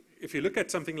 unfortunately, if you look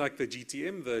at something like the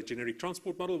GTM, the generic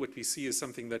transport model, what we see is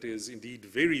something that is indeed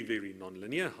very, very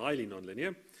nonlinear, highly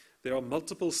nonlinear. There are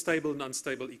multiple stable and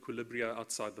unstable equilibria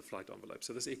outside the flight envelope.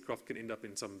 So this aircraft can end up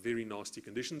in some very nasty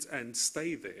conditions and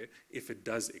stay there if it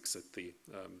does exit the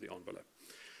envelope.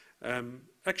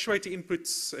 Actuator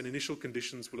inputs and initial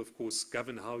conditions will, of course,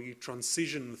 govern how you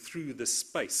transition through this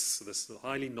space, this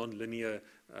highly nonlinear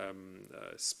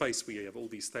space where you have all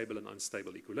these stable and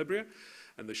unstable equilibria.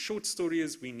 And the short story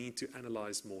is we need to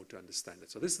analyze more to understand it.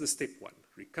 So this is the step one,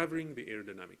 recovering the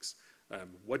aerodynamics.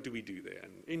 What do we do there?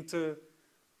 And enter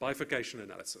bifurcation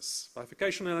analysis.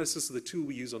 Bifurcation analysis is the tool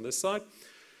we use on this side.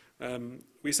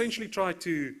 We essentially try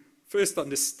to first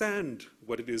understand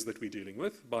what it is that we're dealing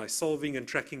with by solving and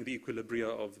tracking the equilibria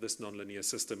of this nonlinear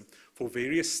system for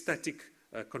various static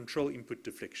control input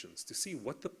deflections to see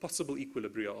what the possible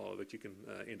equilibria are that you can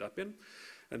end up in.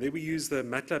 And there we use the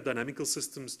MATLAB Dynamical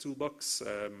Systems toolbox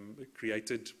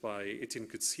created by Etienne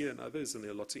Coetzee and others, and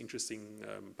there are lots of interesting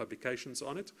publications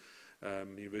on it.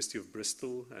 University of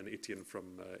Bristol and Etienne from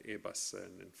Airbus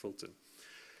and Fulton.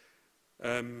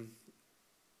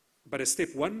 But as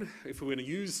step one, if we're going to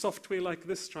use software like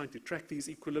this, trying to track these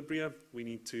equilibria, we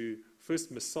need to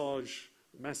first massage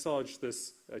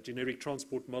this generic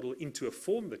transport model into a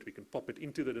form that we can pop it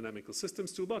into the Dynamical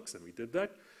Systems toolbox, and we did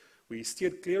that. We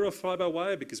steered clear of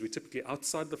fly-by-wire because we're typically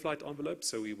outside the flight envelope,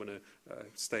 so we want to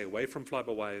stay away from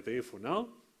fly-by-wire there for now.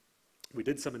 We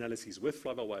did some analyses with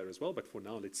fly-by-wire as well, but for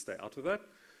now, let's stay out of that.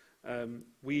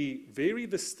 We vary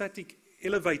the static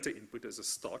elevator input as a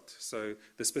start. So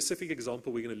the specific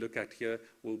example we're going to look at here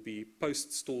will be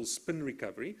post-stall spin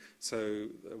recovery. So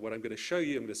what I'm going to show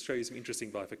you, I'm going to show you some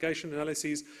interesting bifurcation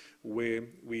analyses where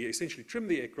we essentially trim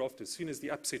the aircraft. As soon as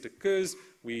the upset occurs,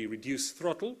 we reduce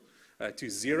throttle to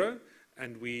 0,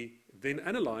 and we then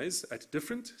analyze at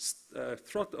different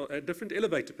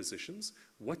elevator positions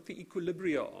what the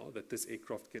equilibria are that this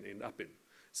aircraft can end up in,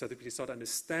 so that we can start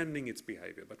understanding its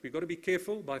behavior. But we've got to be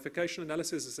careful. Bifurcation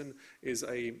analysis is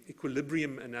a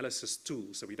equilibrium analysis tool,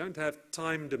 so we don't have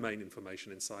time domain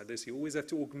information inside this. You always have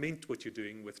to augment what you're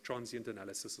doing with transient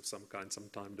analysis of some kind, some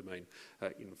time domain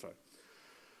info.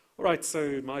 All right,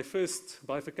 so my first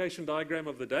bifurcation diagram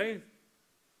of the day.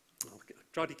 I'll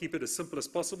try to keep it as simple as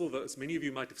possible, though as many of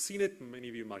you might have seen it, and many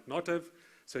of you might not have.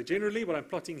 So generally what I'm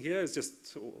plotting here is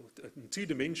just in 2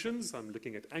 dimensions. I'm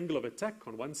looking at angle of attack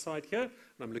on one side here, and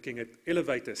I'm looking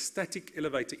at static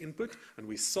elevator input, and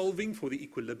we're solving for the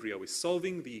equilibria. We're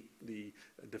solving the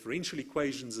differential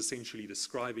equations essentially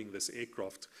describing this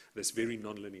aircraft, this very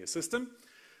nonlinear system.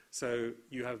 So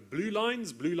you have blue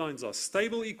lines. Blue lines are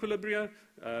stable equilibria.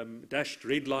 Dashed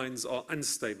red lines are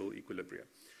unstable equilibria.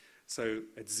 So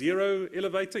at 0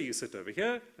 elevator, you sit over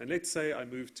here, and let's say I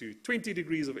move to 20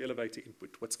 degrees of elevator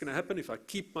input. What's going to happen if I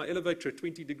keep my elevator at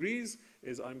 20 degrees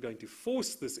is I'm going to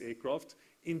force this aircraft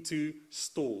into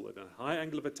stall, at a high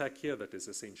angle of attack here that is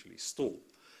essentially stall.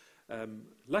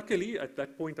 Luckily, at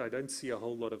that point, I don't see a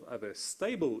whole lot of other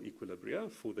stable equilibria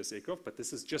for this aircraft, but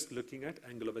this is just looking at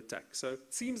angle of attack. So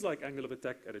it seems like angle of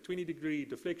attack at a 20-degree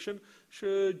deflection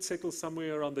should settle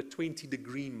somewhere around the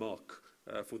 20-degree mark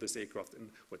for this aircraft. And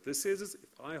what this says is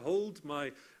if I hold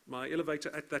my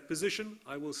elevator at that position,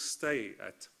 I will stay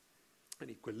at an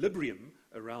equilibrium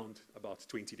around about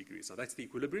 20 degrees. Now that's the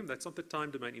equilibrium. That's not the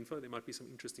time domain info. There might be some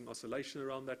interesting oscillation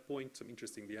around that point, some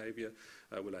interesting behavior.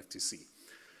 We'll have to see.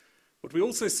 What we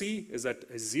also see is that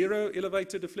a 0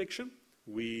 elevator deflection,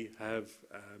 we have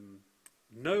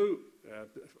no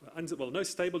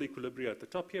stable equilibria at the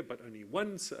top here, but only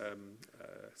one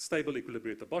stable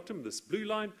equilibria at the bottom, this blue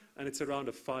line, and it's around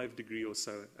a 5 degree or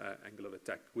so angle of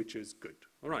attack, which is good.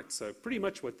 All right, so pretty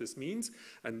much what this means,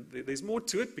 and there's more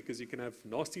to it because you can have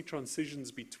nasty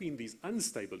transitions between these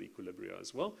unstable equilibria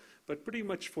as well, but pretty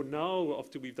much for now,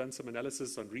 after we've done some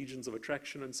analysis on regions of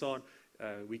attraction and so on,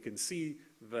 we can see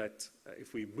that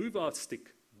if we move our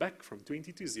stick back from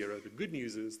 20 to 0, the good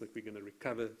news is that we're going to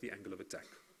recover the angle of attack.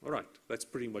 All right, that's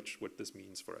pretty much what this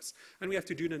means for us. And we have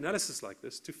to do an analysis like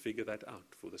this to figure that out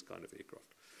for this kind of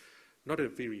aircraft. Not a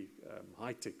very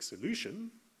high-tech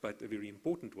solution, but a very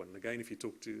important one. Again, if you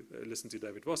listen to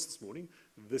David Voss this morning,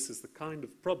 this is the kind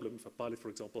of problem, if a pilot, for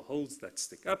example, holds that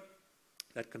stick up,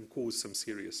 that can cause some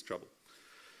serious trouble.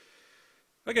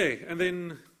 Okay, and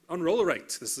then on roll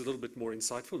rate, this is a little bit more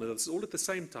insightful. Now, this is all at the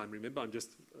same time. Remember,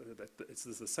 it's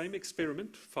the same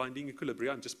experiment, finding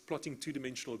equilibria. I'm just plotting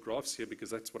two-dimensional graphs here because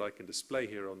that's what I can display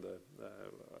here on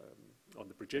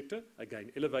the projector.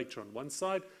 Again, elevator on one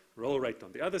side, roll rate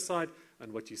on the other side,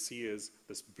 and what you see is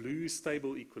this blue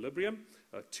stable equilibrium.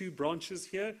 Two branches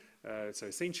here. So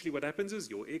essentially what happens is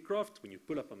your aircraft, when you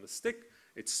pull up on the stick,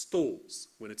 it stalls.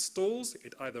 When it stalls,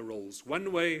 it either rolls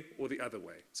one way or the other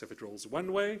way. So if it rolls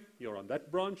one way, you're on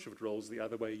that branch. If it rolls the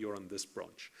other way, you're on this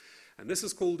branch. And this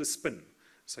is called a spin.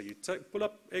 So you pull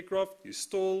up aircraft, you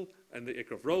stall, and the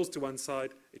aircraft rolls to one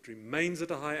side. It remains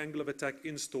at a high angle of attack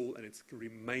in stall, and it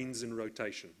remains in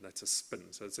rotation. That's a spin.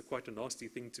 So it's quite a nasty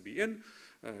thing to be in.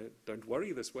 Don't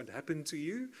worry, this won't happen to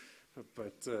you.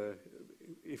 But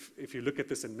if you look at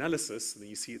this analysis, then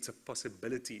you see it's a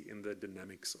possibility in the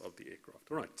dynamics of the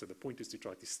aircraft. All right, so the point is to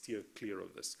try to steer clear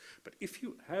of this. But if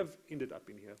you have ended up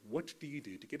in here, what do you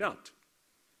do to get out?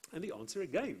 And the answer,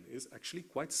 again, is actually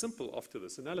quite simple after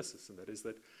this analysis, and that is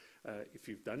that if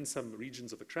you've done some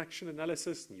regions of attraction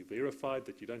analysis and you verified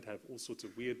that you don't have all sorts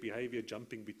of weird behavior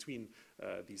jumping between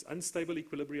these unstable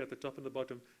equilibria at the top and the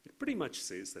bottom, it pretty much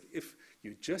says that if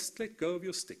you just let go of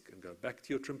your stick and go back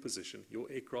to your trim position,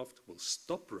 your aircraft will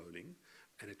stop rolling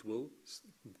and it will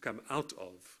come out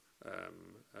of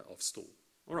stall.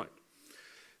 All right.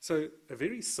 So a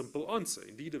very simple answer,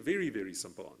 indeed a very, very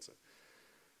simple answer.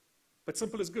 But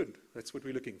simple is good. That's what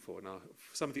we're looking for. Now,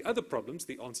 for some of the other problems,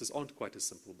 the answers aren't quite as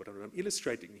simple. But what I'm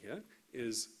illustrating here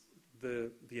is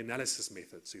the analysis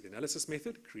method. So the analysis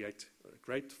method,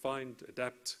 create, find,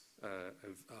 adapt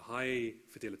a high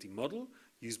fidelity model,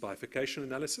 use bifurcation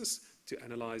analysis to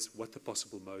analyze what the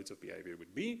possible modes of behavior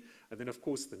would be. And then, of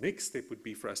course, the next step would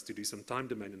be for us to do some time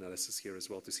domain analysis here as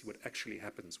well to see what actually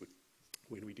happens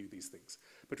when we do these things.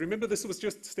 But remember, this was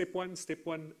just step one,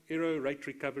 aero, rate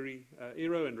recovery,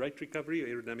 aero and rate recovery,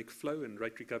 aerodynamic flow and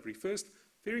rate recovery first.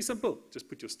 Very simple. Just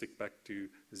put your stick back to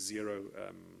 0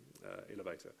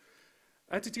 elevator.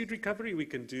 Attitude recovery we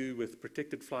can do with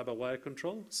protected fly-by-wire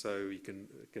control. So you can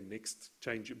next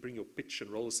bring your pitch and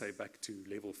roll, say, back to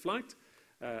level flight.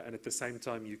 And at the same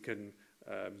time, you can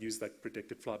use that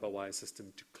protected fly-by-wire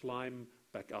system to climb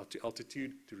back out to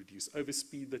altitude to reduce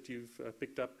overspeed that you've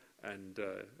picked up and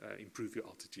improve your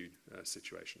altitude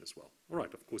situation as well. All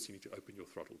right, of course, you need to open your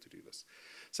throttle to do this.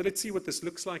 So let's see what this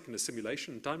looks like in a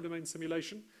simulation, time domain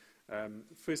simulation.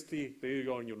 Firstly, there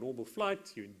you are in your normal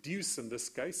flight. You induce, in this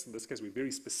case, we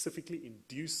very specifically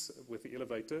induce with the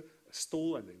elevator a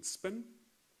stall and then spin.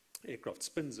 Aircraft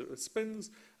spins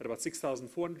at about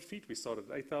 6,400 feet. We start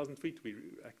at 8,000 feet. We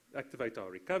activate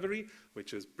our recovery,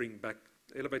 which is bring back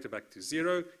elevator back to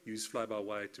 0, use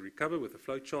fly-by-wire to recover with the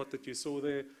flow chart that you saw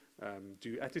there,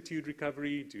 do attitude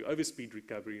recovery, do overspeed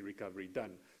recovery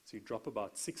done. So you drop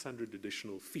about 600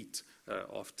 additional feet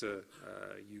after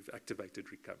you've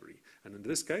activated recovery. And in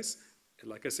this case,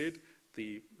 like I said,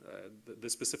 the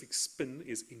specific spin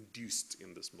is induced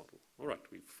in this model. All right,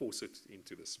 we force it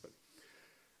into the spin.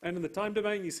 And in the time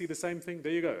domain, you see the same thing.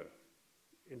 There you go.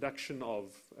 Induction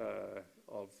of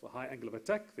a high angle of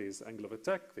attack. There's angle of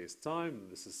attack. There's time.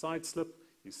 This is side slip.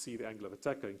 You see the angle of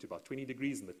attack going to about 20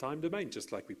 degrees in the time domain,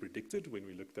 just like we predicted when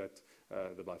we looked at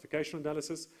the bifurcation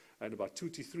analysis. And about 2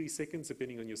 to 3 seconds,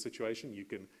 depending on your situation, you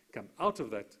can come out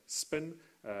of that spin.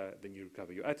 Then you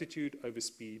recover your attitude,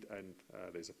 overspeed, and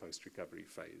there's a post-recovery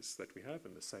phase that we have.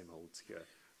 And the same holds here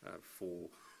for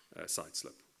side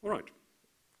slip. All right.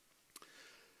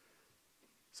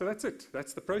 So that's it.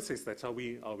 That's the process. That's how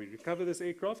we recover this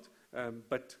aircraft.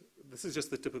 But this is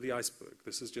just the tip of the iceberg.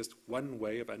 This is just one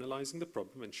way of analyzing the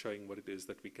problem and showing what it is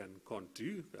that we can't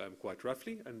do quite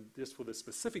roughly. And just for the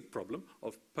specific problem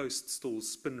of post-stall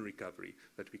spin recovery,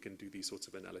 that we can do these sorts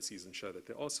of analyses and show that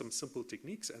there are some simple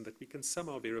techniques and that we can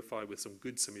somehow verify with some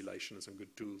good simulation and some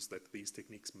good tools that these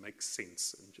techniques make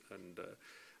sense and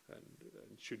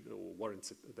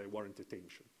they warrant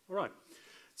attention. All right.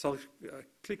 So I'll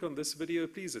click on this video,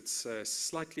 please. It's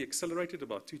slightly accelerated,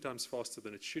 about 2 times faster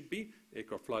than it should be.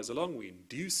 Aircraft flies along. We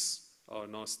induce our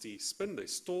nasty spin. They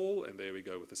stall, and there we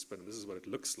go with the spin. This is what it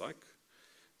looks like.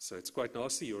 So it's quite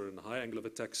nasty. You're in a high angle of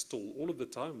attack stall all of the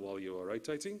time while you are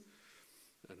rotating.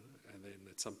 And then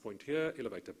at some point here,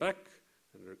 elevator back.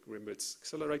 And remember, it's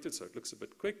accelerated, so it looks a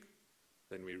bit quick.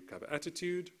 Then we recover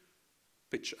attitude,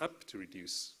 pitch up to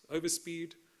reduce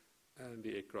overspeed, and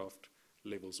the aircraft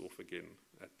levels off again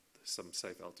at some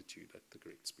safe altitude at the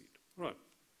correct speed. All right.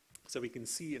 So we can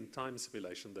see in time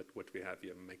simulation that what we have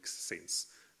here makes sense,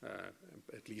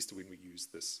 at least when we use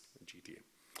this GTM.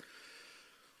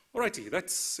 All righty,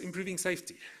 that's improving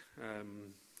safety.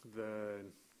 The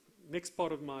next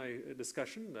part of my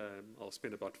discussion, I'll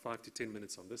spend about 5 to 10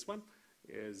 minutes on this one,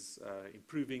 is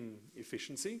improving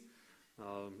efficiency.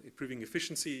 Improving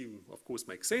efficiency, of course,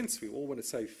 makes sense. We all want to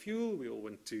save fuel. We all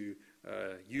want to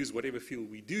use whatever fuel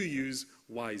we do use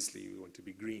wisely. We want to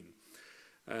be green.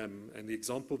 And the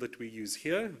example that we use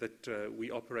here, that we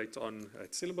operate on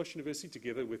at Stellenbosch University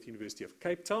together with University of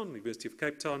Cape Town. University of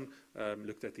Cape Town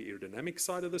looked at the aerodynamic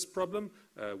side of this problem.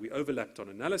 We overlapped on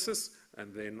analysis,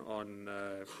 and then on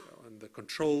the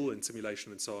control and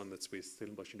simulation and so on, that's where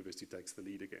Stellenbosch University takes the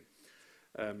lead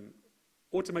again.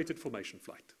 Automated formation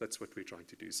flight, that's what we're trying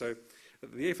to do. So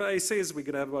the FAA says we're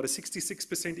going to have about a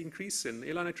 66% increase in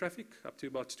airliner traffic up to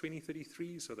about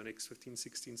 2033, so the next 15,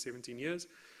 16, 17 years.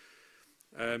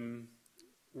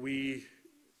 We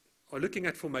are looking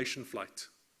at formation flight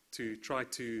to try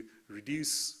to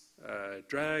reduce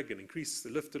drag and increase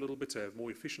the lift a little bit to have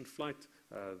more efficient flight,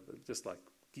 just like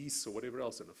geese or whatever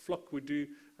else in a flock would do.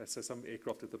 So some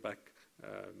aircraft at the back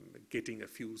getting a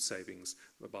fuel savings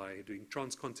by doing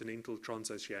transcontinental,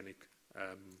 transoceanic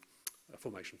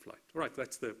formation flight. All right,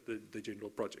 that's the general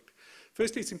project.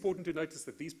 Firstly, it's important to notice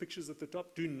that these pictures at the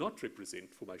top do not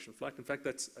represent formation flight. In fact,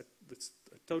 that's a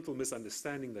total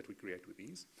misunderstanding that we create with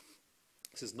these.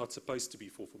 This is not supposed to be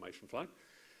for formation flight.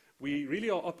 We really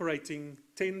are operating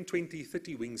 10, 20,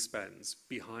 30 wingspans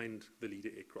behind the leader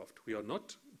aircraft. We are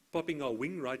not popping our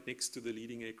wing right next to the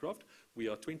leading aircraft. We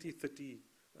are 20, 30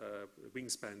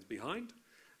 wingspans behind,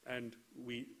 and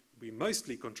we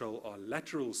mostly control our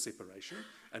lateral separation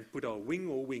and put our wing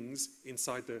or wings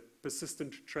inside the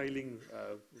persistent trailing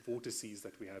vortices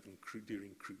that we have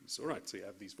during cruise. All right, so you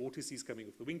have these vortices coming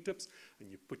off the wingtips,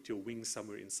 and you put your wings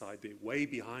somewhere inside there, way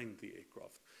behind the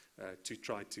aircraft, to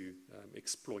try to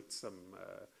exploit some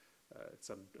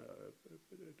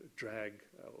drag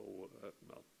or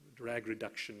drag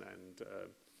reduction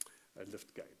and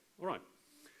lift gain. All right.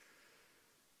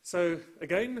 So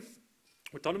again,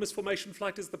 autonomous formation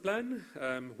flight is the plan.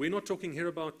 We're not talking here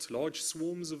about large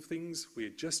swarms of things. We're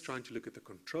just trying to look at the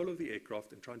control of the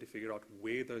aircraft and trying to figure out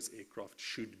where those aircraft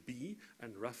should be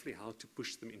and roughly how to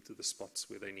push them into the spots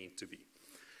where they need to be.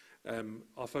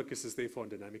 Our focus is therefore on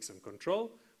dynamics and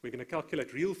control. We're going to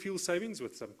calculate real fuel savings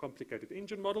with some complicated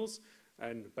engine models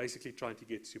and basically trying to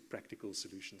get to practical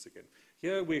solutions again.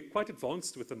 Here we're quite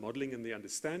advanced with the modeling and the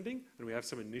understanding, and we have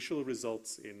some initial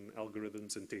results in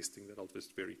algorithms and testing that I'll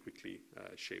just very quickly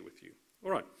share with you.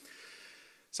 All right.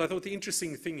 So I thought the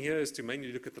interesting thing here is to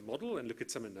mainly look at the model and look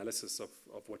at some analysis of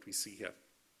what we see here.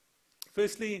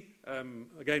 Firstly,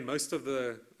 again, most of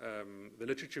the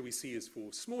literature we see is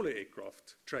for smaller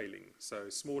aircraft trailing, so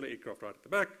smaller aircraft right at the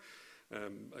back.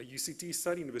 A UCT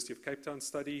study, University of Cape Town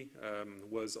study,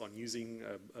 was on using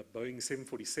a Boeing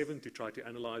 747 to try to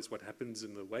analyze what happens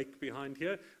in the wake behind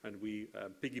here, and we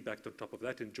piggybacked on top of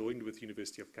that and joined with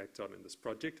University of Cape Town in this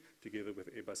project together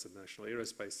with Airbus and National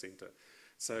Aerospace Centre.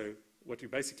 So what we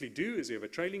basically do is we have a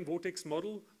trailing vortex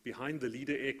model behind the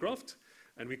leader aircraft,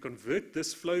 and we convert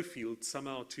this flow field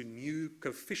somehow to new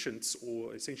coefficients,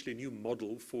 or essentially a new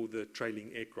model for the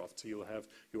trailing aircraft. So you'll have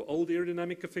your old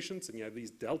aerodynamic coefficients, and you have these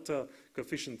delta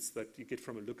coefficients that you get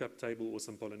from a lookup table or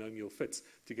some polynomial fits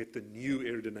to get the new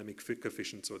aerodynamic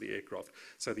coefficients of the aircraft.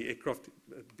 So the aircraft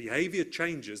behavior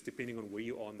changes depending on where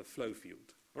you are on the flow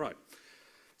field. All right.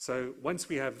 So once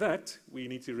we have that, we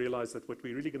need to realize that what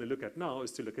we're really going to look at now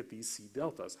is to look at these C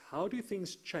deltas. How do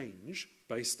things change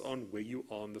based on where you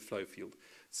are on the flow field?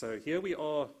 So here we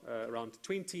are around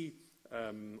 20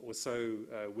 or so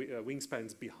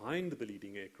wingspans behind the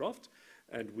leading aircraft,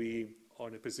 and we are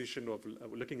in a position of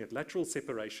looking at lateral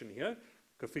separation here,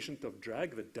 coefficient of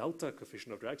drag, the delta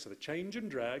coefficient of drag, so the change in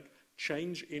drag,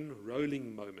 change in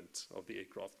rolling moment of the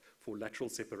aircraft for lateral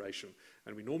separation.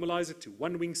 And we normalize it to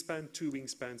 1 wingspan, 2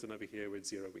 wingspans, and over here we're at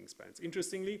 0 wingspans.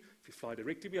 Interestingly, if you fly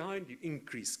directly behind, you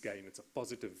increase gain. It's a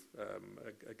positive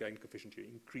gain coefficient. You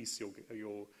increase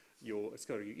your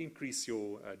you increase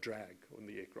your drag on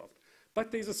the aircraft.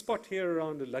 But there's a spot here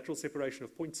around a lateral separation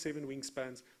of 0.7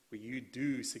 wingspans where you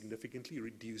do significantly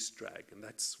reduce drag, and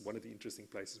that's one of the interesting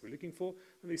places we're looking for,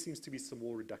 and there seems to be some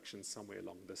more reductions somewhere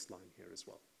along this line here as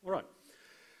well. All right.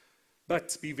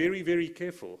 But be very, very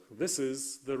careful. This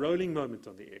is the rolling moment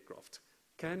on the aircraft.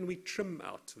 Can we trim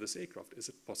out this aircraft? Is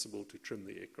it possible to trim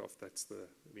the aircraft? That's the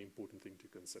important thing to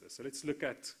consider. So let's look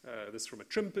at this from a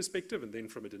trim perspective and then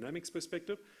from a dynamics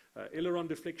perspective. Aileron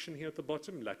deflection here at the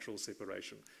bottom, lateral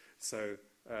separation. So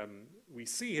we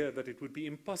see here that it would be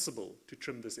impossible to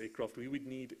trim this aircraft. We would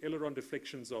need aileron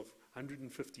deflections of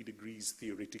 150 degrees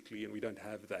theoretically, and we don't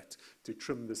have that to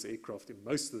trim this aircraft in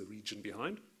most of the region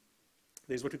behind.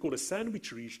 There's what we call a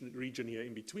sandwich region here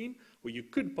in between, where you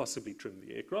could possibly trim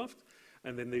the aircraft.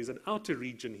 And then there's an outer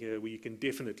region here where you can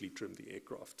definitely trim the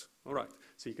aircraft. All right,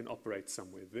 so you can operate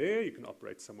somewhere there, you can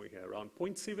operate somewhere here around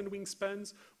 0.7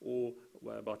 wingspans, or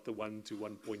about the 1 to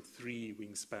 1.3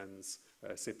 wingspans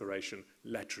separation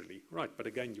laterally. Right, but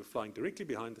again, you're flying directly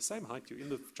behind the same height, you're in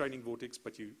the training vortex,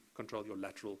 but you control your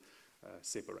lateral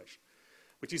separation.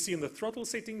 What you see in the throttle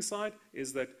setting side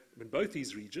is that in both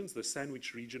these regions, the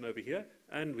sandwich region over here,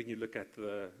 and when you look at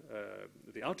the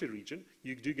outer region,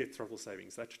 you do get throttle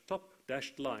savings. That top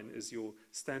dashed line is your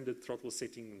standard throttle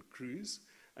setting in cruise,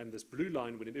 and this blue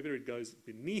line, whenever it goes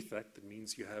beneath that, that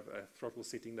means you have a throttle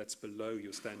setting that's below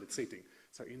your standard setting.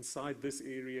 So inside this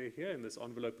area here, in this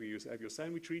envelope where you have your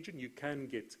sandwich region, you can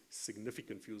get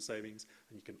significant fuel savings,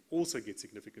 and you can also get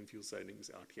significant fuel savings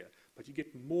out here. But you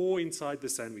get more inside the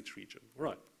sandwich region. All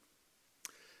right.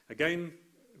 Again,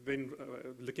 then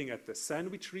looking at the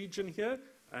sandwich region here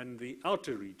and the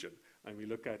outer region, and we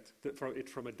look at it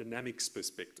from a dynamics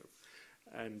perspective.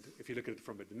 And if you look at it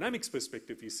from a dynamics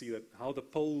perspective, you see that how the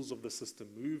poles of the system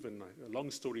move, and a long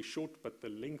story short, but the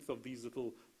length of these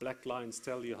little black lines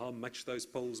tell you how much those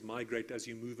poles migrate as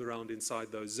you move around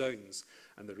inside those zones.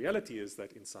 And the reality is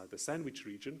that inside the sandwich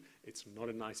region, it's not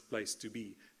a nice place to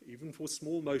be. Even for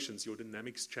small motions, your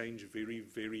dynamics change very,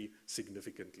 very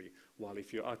significantly. While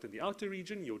if you're out in the outer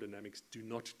region, your dynamics do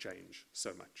not change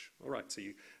so much. All right, so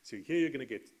here you're going to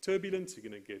get turbulence, you're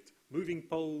going to get moving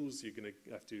poles, you're going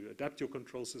to have to adapt your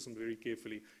control system very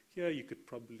carefully. Here you could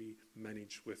probably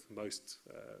manage with most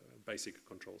basic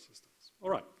control systems. All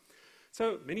right,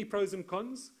 so many pros and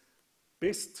cons.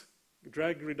 Best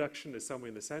drag reduction is somewhere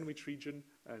in the sandwich region,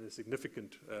 and a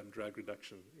significant drag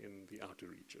reduction in the outer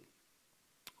region.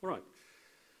 All right.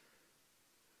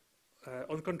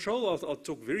 On control, I'll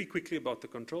talk very quickly about the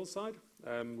control side.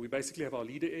 We basically have our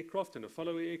leader aircraft and a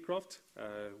follower aircraft.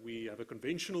 We have a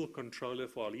conventional controller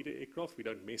for our leader aircraft. We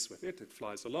don't mess with it. It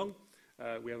flies along.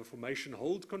 We have a formation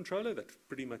hold controller that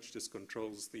pretty much just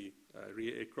controls the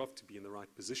rear aircraft to be in the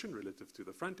right position relative to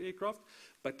the front aircraft.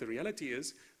 But the reality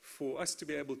is, for us to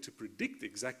be able to predict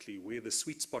exactly where the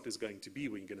sweet spot is going to be,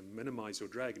 where you're going to minimize your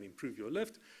drag and improve your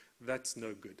lift, that's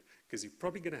no good, because you're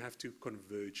probably going to have to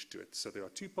converge to it. So there are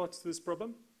two parts to this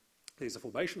problem. There's a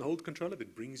formation hold controller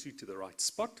that brings you to the right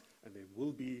spot, and there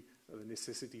will be the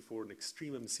necessity for an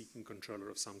extremum seeking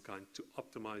controller of some kind to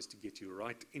optimize to get you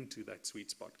right into that sweet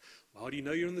spot. How do you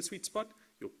know you're in the sweet spot?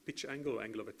 Your pitch angle or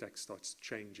angle of attack starts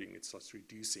changing, it starts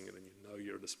reducing, and then you know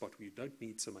you're in a spot where you don't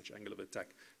need so much angle of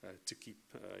attack to keep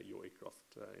your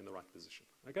aircraft in the right position.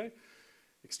 Okay?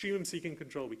 Extremum seeking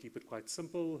control, we keep it quite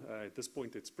simple. At this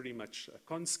point, it's pretty much a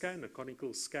con-scan, a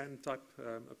conical scan type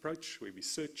approach, where we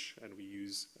search and we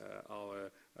use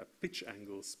our pitch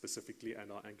angle specifically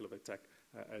and our angle of attack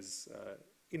as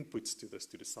inputs to this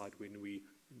to decide when we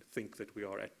think that we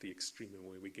are at the extremum,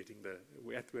 where we're getting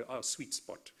we're at our sweet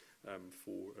spot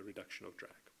for a reduction of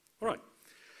drag. All right.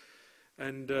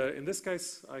 And in this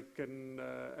case, I can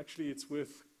actually, it's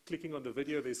worth clicking on the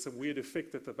video. There's some weird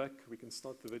effect at the back. We can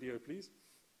start the video, please.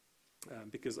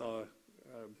 Because our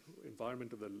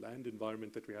environment, or the land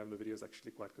environment that we have in the video, is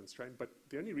actually quite constrained. But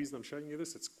the only reason I'm showing you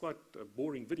this, it's quite a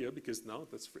boring video, because now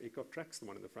that's for aircraft tracks, the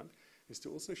one in the front, is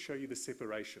to also show you the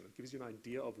separation. It gives you an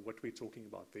idea of what we're talking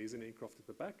about. There's an aircraft at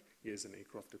the back, here's an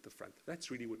aircraft at the front.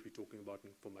 That's really what we're talking about in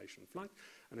formation flight.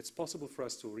 And it's possible for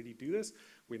us to already do this.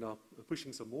 We're now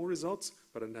pushing some more results,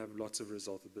 but I don't have lots of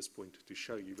results at this point to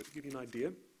show you. But to give you an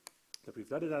idea, that we've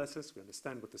done analysis, we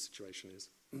understand what the situation is,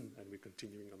 and we're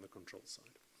continuing on the control side.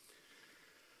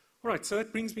 All right, so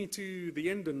that brings me to the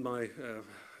end and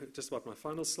just about my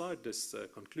final slide, just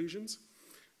conclusions.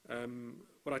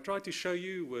 What I tried to show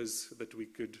you was that we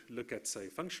could look at, say,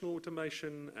 functional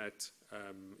automation, at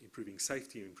improving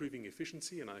safety, improving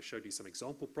efficiency, and I showed you some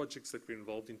example projects that we're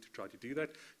involved in to try to do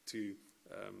that, to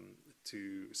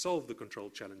to solve the control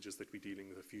challenges that we're dealing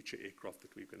with the future aircraft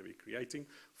that we're going to be creating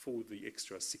for the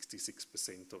extra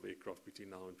 66% of aircraft between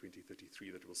now and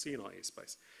 2033 that we'll see in our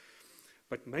airspace.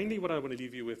 But mainly what I want to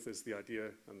leave you with is the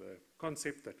idea and the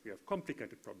concept that we have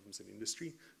complicated problems in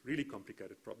industry, really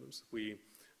complicated problems.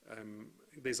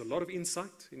 There's a lot of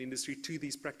insight in industry to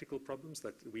these practical problems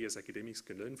that we as academics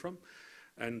can learn from.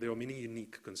 And there are many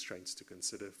unique constraints to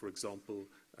consider, for example,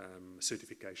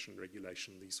 certification,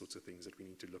 regulation, these sorts of things that we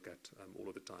need to look at all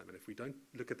of the time. And if we don't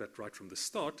look at that right from the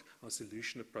start, our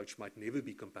solution approach might never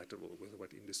be compatible with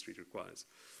what industry requires.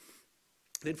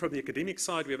 Then from the academic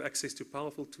side, we have access to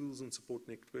powerful tools and support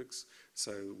networks,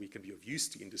 so we can be of use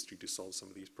to industry to solve some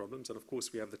of these problems. And of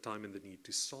course, we have the time and the need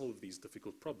to solve these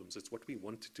difficult problems. It's what we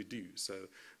want to do. So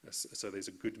there's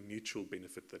a good mutual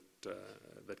benefit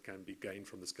that can be gained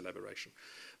from this collaboration.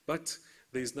 But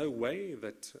there's no way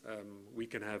that we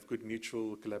can have good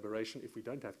mutual collaboration if we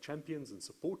don't have champions and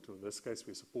support. In this case,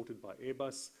 we're supported by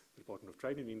Airbus, the Department of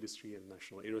Trade and Industry, and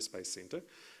National Aerospace Centre.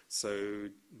 So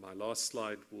my last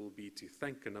slide will be to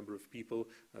thank a number of people.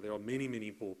 There are many,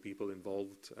 many more people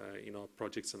involved in our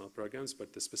projects and our programs,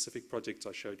 but the specific projects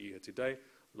I showed you here today,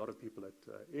 a lot of people at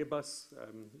Airbus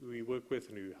who we work with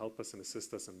and who help us and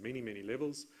assist us on many, many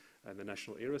levels, and the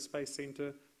National Aerospace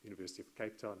Centre, University of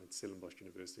Cape Town, and Stellenbosch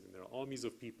University. And there are armies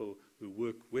of people who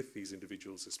work with these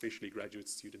individuals, especially graduate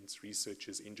students,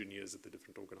 researchers, engineers at the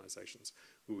different organizations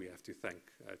who we have to thank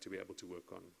to be able to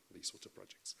work on these sorts of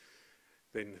projects.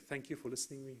 Then thank you for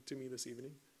listening to me this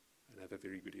evening, and have a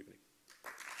very good evening.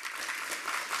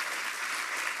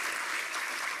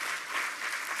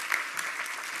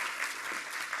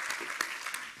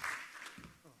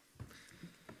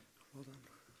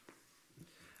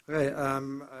 Okay,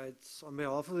 it's on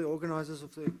behalf of the organizers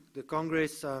of the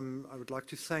Congress, I would like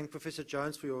to thank Professor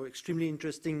Jones for your extremely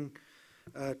interesting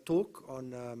talk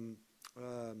on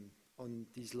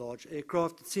these large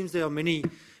aircraft. It seems there are many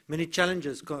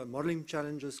challenges, modeling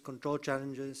challenges, control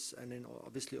challenges, and then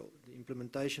obviously the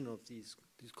implementation of these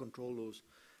control laws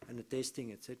and the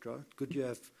testing, etc. Good you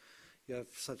have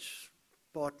such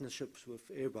partnerships with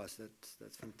Airbus.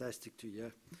 That's fantastic to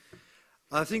hear.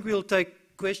 I think we'll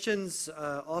take questions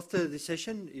after the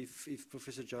session if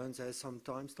Professor Jones has some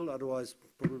time still, otherwise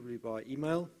probably by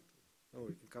email, or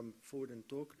you can come forward and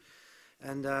talk.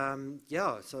 And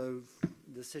yeah, so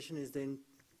the session is then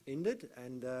ended,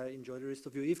 and enjoy the rest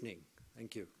of your evening.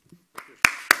 Thank you. Very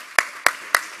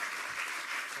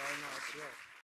nice, yeah.